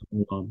got to try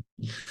them on.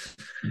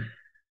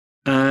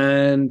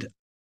 And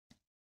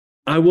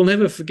I will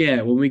never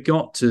forget when we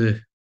got to.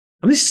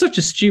 This is such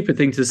a stupid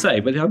thing to say,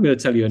 but I'm going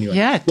to tell you anyway.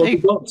 Yeah. When we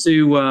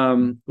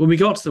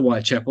got to the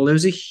Whitechapel, there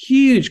was a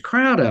huge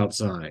crowd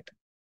outside.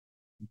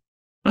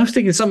 I was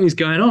thinking something's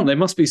going on. There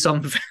must be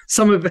something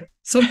something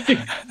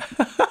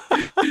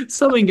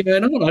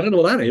going on. I don't know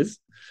what that is.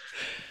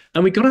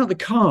 And we got out the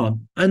car,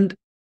 and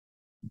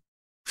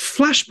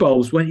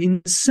flashbulbs went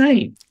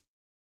insane.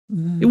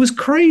 It was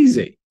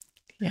crazy.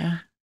 Yeah.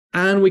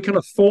 And we kind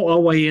of fought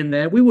our way in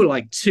there. We were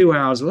like 2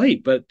 hours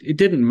late, but it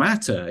didn't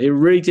matter. It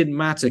really didn't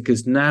matter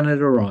because Nan had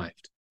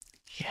arrived.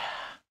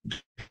 Yeah.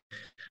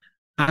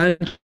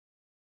 And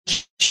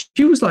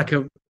she was like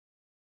a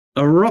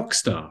rock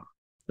star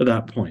at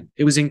that point.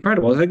 It was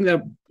incredible. I think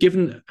that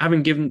given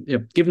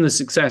the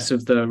success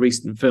of the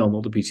recent film,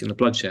 All the Beauty and the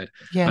Bloodshed,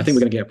 I think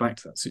we're going to get back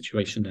to that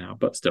situation now,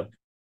 but still.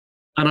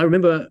 And I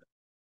remember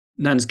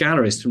Nan's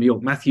gallerist from New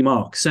York, Matthew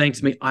Mark, saying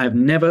to me, I have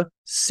never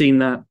seen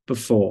that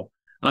before.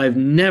 I've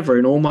never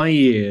in all my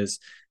years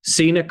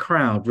seen a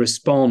crowd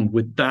respond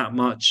with that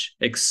much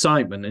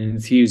excitement and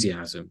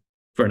enthusiasm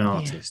for an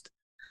artist.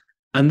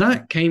 And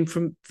that came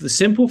from the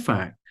simple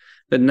fact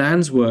that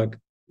Nan's work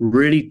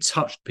really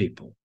touched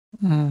people.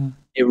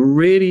 It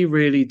really,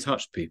 really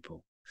touched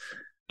people.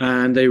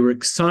 And they were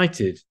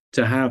excited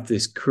to have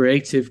this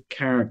creative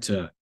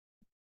character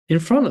in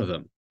front of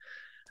them.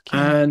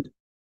 And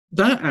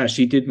that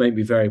actually did make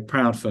me very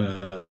proud for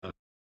her.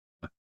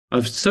 I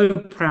was so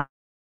proud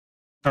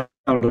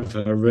of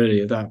her,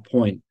 really, at that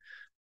point.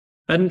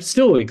 And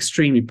still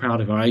extremely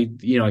proud of her. I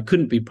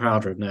couldn't be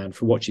prouder of Nan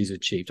for what she's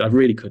achieved. I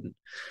really couldn't.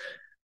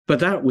 But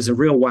that was a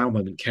real wow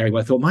moment, Kerry,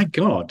 where I thought, my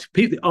God,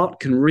 art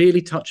can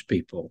really touch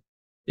people.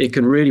 It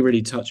can really,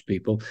 really touch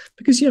people.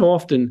 Because,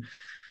 often,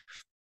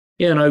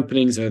 in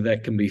openings, there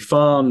can be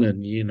fun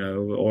and,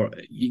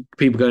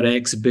 people go to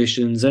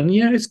exhibitions and,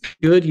 it's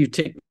good. You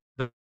tick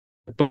the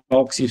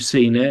box, you've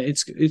seen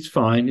it. It's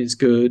fine. It's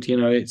good.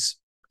 It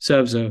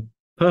serves a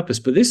purpose.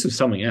 But this was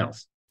something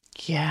else.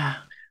 Yeah.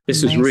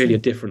 This was really a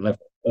different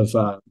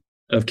level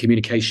of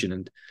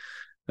communication.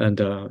 And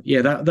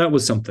that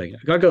was something.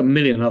 I got a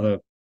million other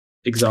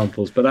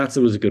examples, but that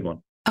was a good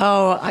one.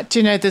 Oh, do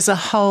you know, there's a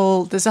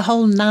whole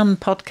Nan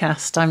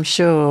podcast, I'm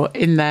sure,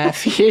 in there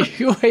for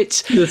you.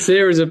 Which the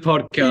series of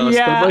podcasts,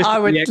 yeah, but most I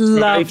would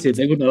love.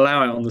 They wouldn't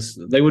allow it on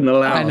the. They wouldn't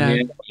allow it on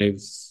the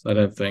airwaves. I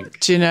don't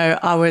think. Do you know?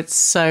 I would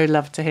so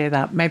love to hear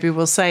that. Maybe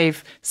we'll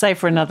save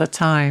for another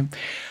time.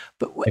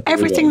 But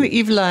everything that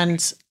you've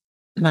learned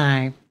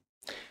now,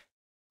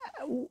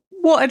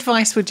 what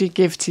advice would you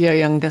give to your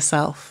younger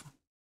self?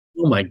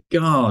 Oh my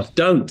God!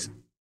 Don't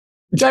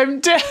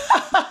do.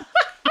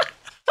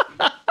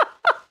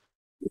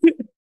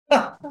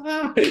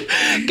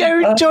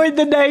 Go join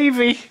the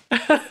Navy.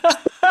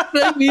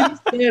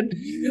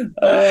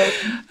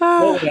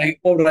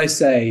 What would I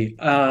say?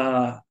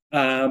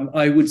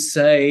 I would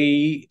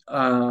say,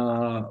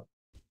 don't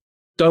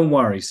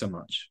worry so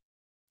much.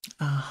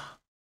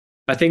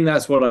 I think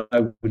that's what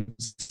I would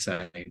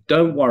say.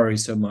 Don't worry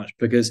so much,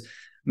 because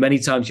many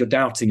times you're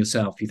doubting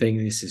yourself. You think,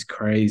 this is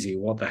crazy.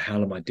 What the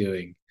hell am I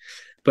doing?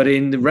 But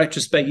in the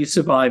retrospect, you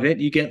survive it,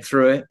 you get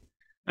through it,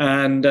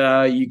 and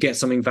you get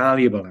something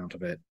valuable out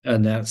of it.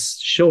 And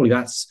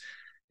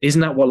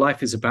isn't that what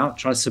life is about?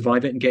 Try to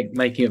survive it and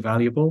making it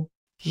valuable.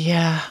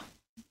 Yeah.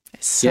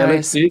 Let's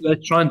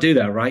try and do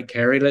that, right,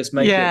 Kerry? Let's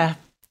make it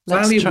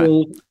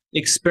valuable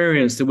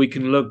experience that we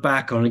can look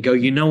back on and go,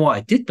 you know what,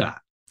 I did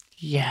that.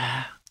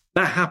 Yeah.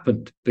 That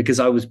happened because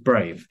I was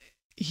brave.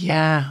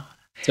 Yeah.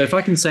 So if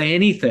I can say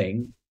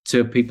anything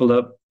to people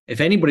that, if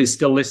anybody's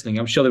still listening,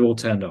 I'm sure they're all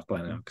turned off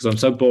by now because I'm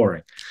so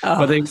boring.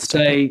 But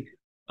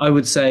I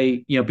would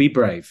say, be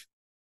brave.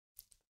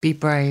 Be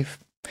brave.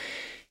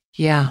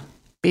 Yeah.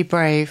 Be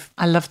brave.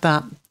 I love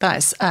that.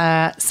 That's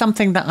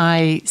something that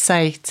I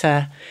say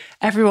to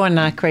everyone in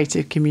our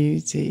creative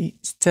community,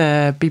 is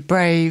to be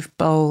brave,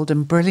 bold,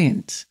 and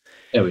brilliant.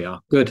 There we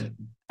are. Good.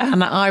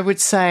 And I would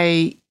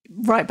say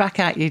right back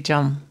at you,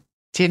 John.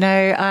 Do you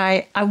know,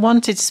 I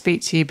wanted to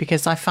speak to you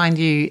because I find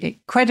you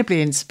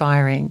incredibly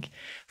inspiring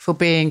for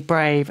being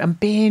brave and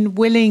being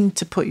willing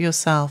to put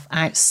yourself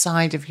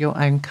outside of your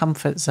own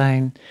comfort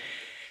zone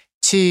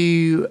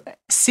to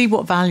see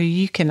what value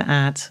you can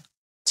add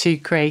to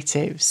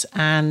creatives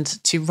and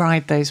to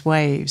ride those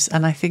waves.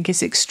 And I think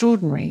it's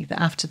extraordinary that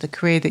after the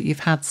career that you've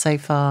had so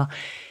far,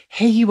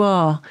 here you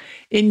are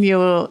in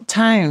your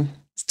town,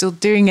 still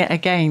doing it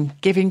again,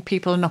 giving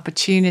people an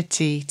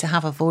opportunity to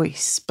have a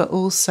voice. But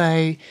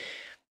also,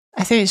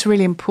 I think it's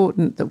really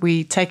important that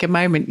we take a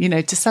moment,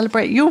 to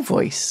celebrate your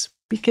voice,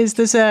 because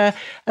there's a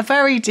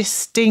very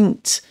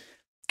distinct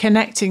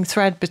connecting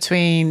thread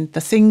between the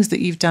things that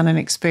you've done and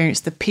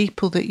experienced, the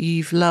people that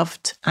you've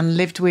loved and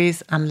lived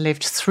with and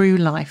lived through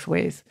life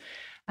with.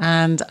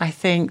 And I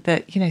think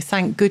that,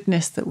 thank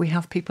goodness that we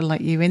have people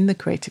like you in the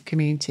creative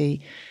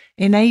community,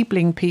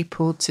 enabling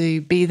people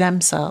to be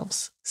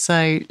themselves.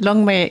 So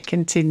long may it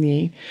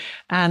continue.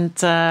 And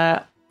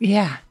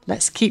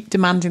let's keep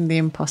demanding the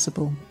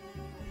impossible.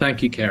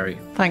 Thank you, Kerry.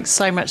 Thanks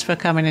so much for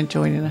coming and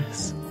joining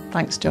us.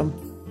 Thanks, John.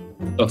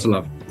 Lots of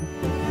love.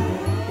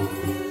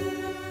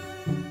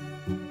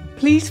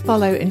 Please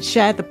follow and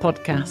share the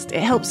podcast.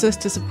 It helps us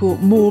to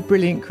support more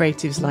brilliant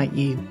creatives like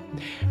you.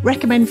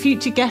 Recommend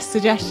future guest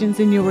suggestions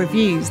in your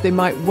reviews. They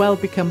might well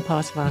become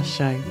part of our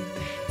show.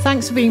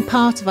 Thanks for being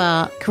part of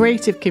our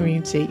creative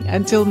community.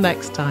 Until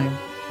next time.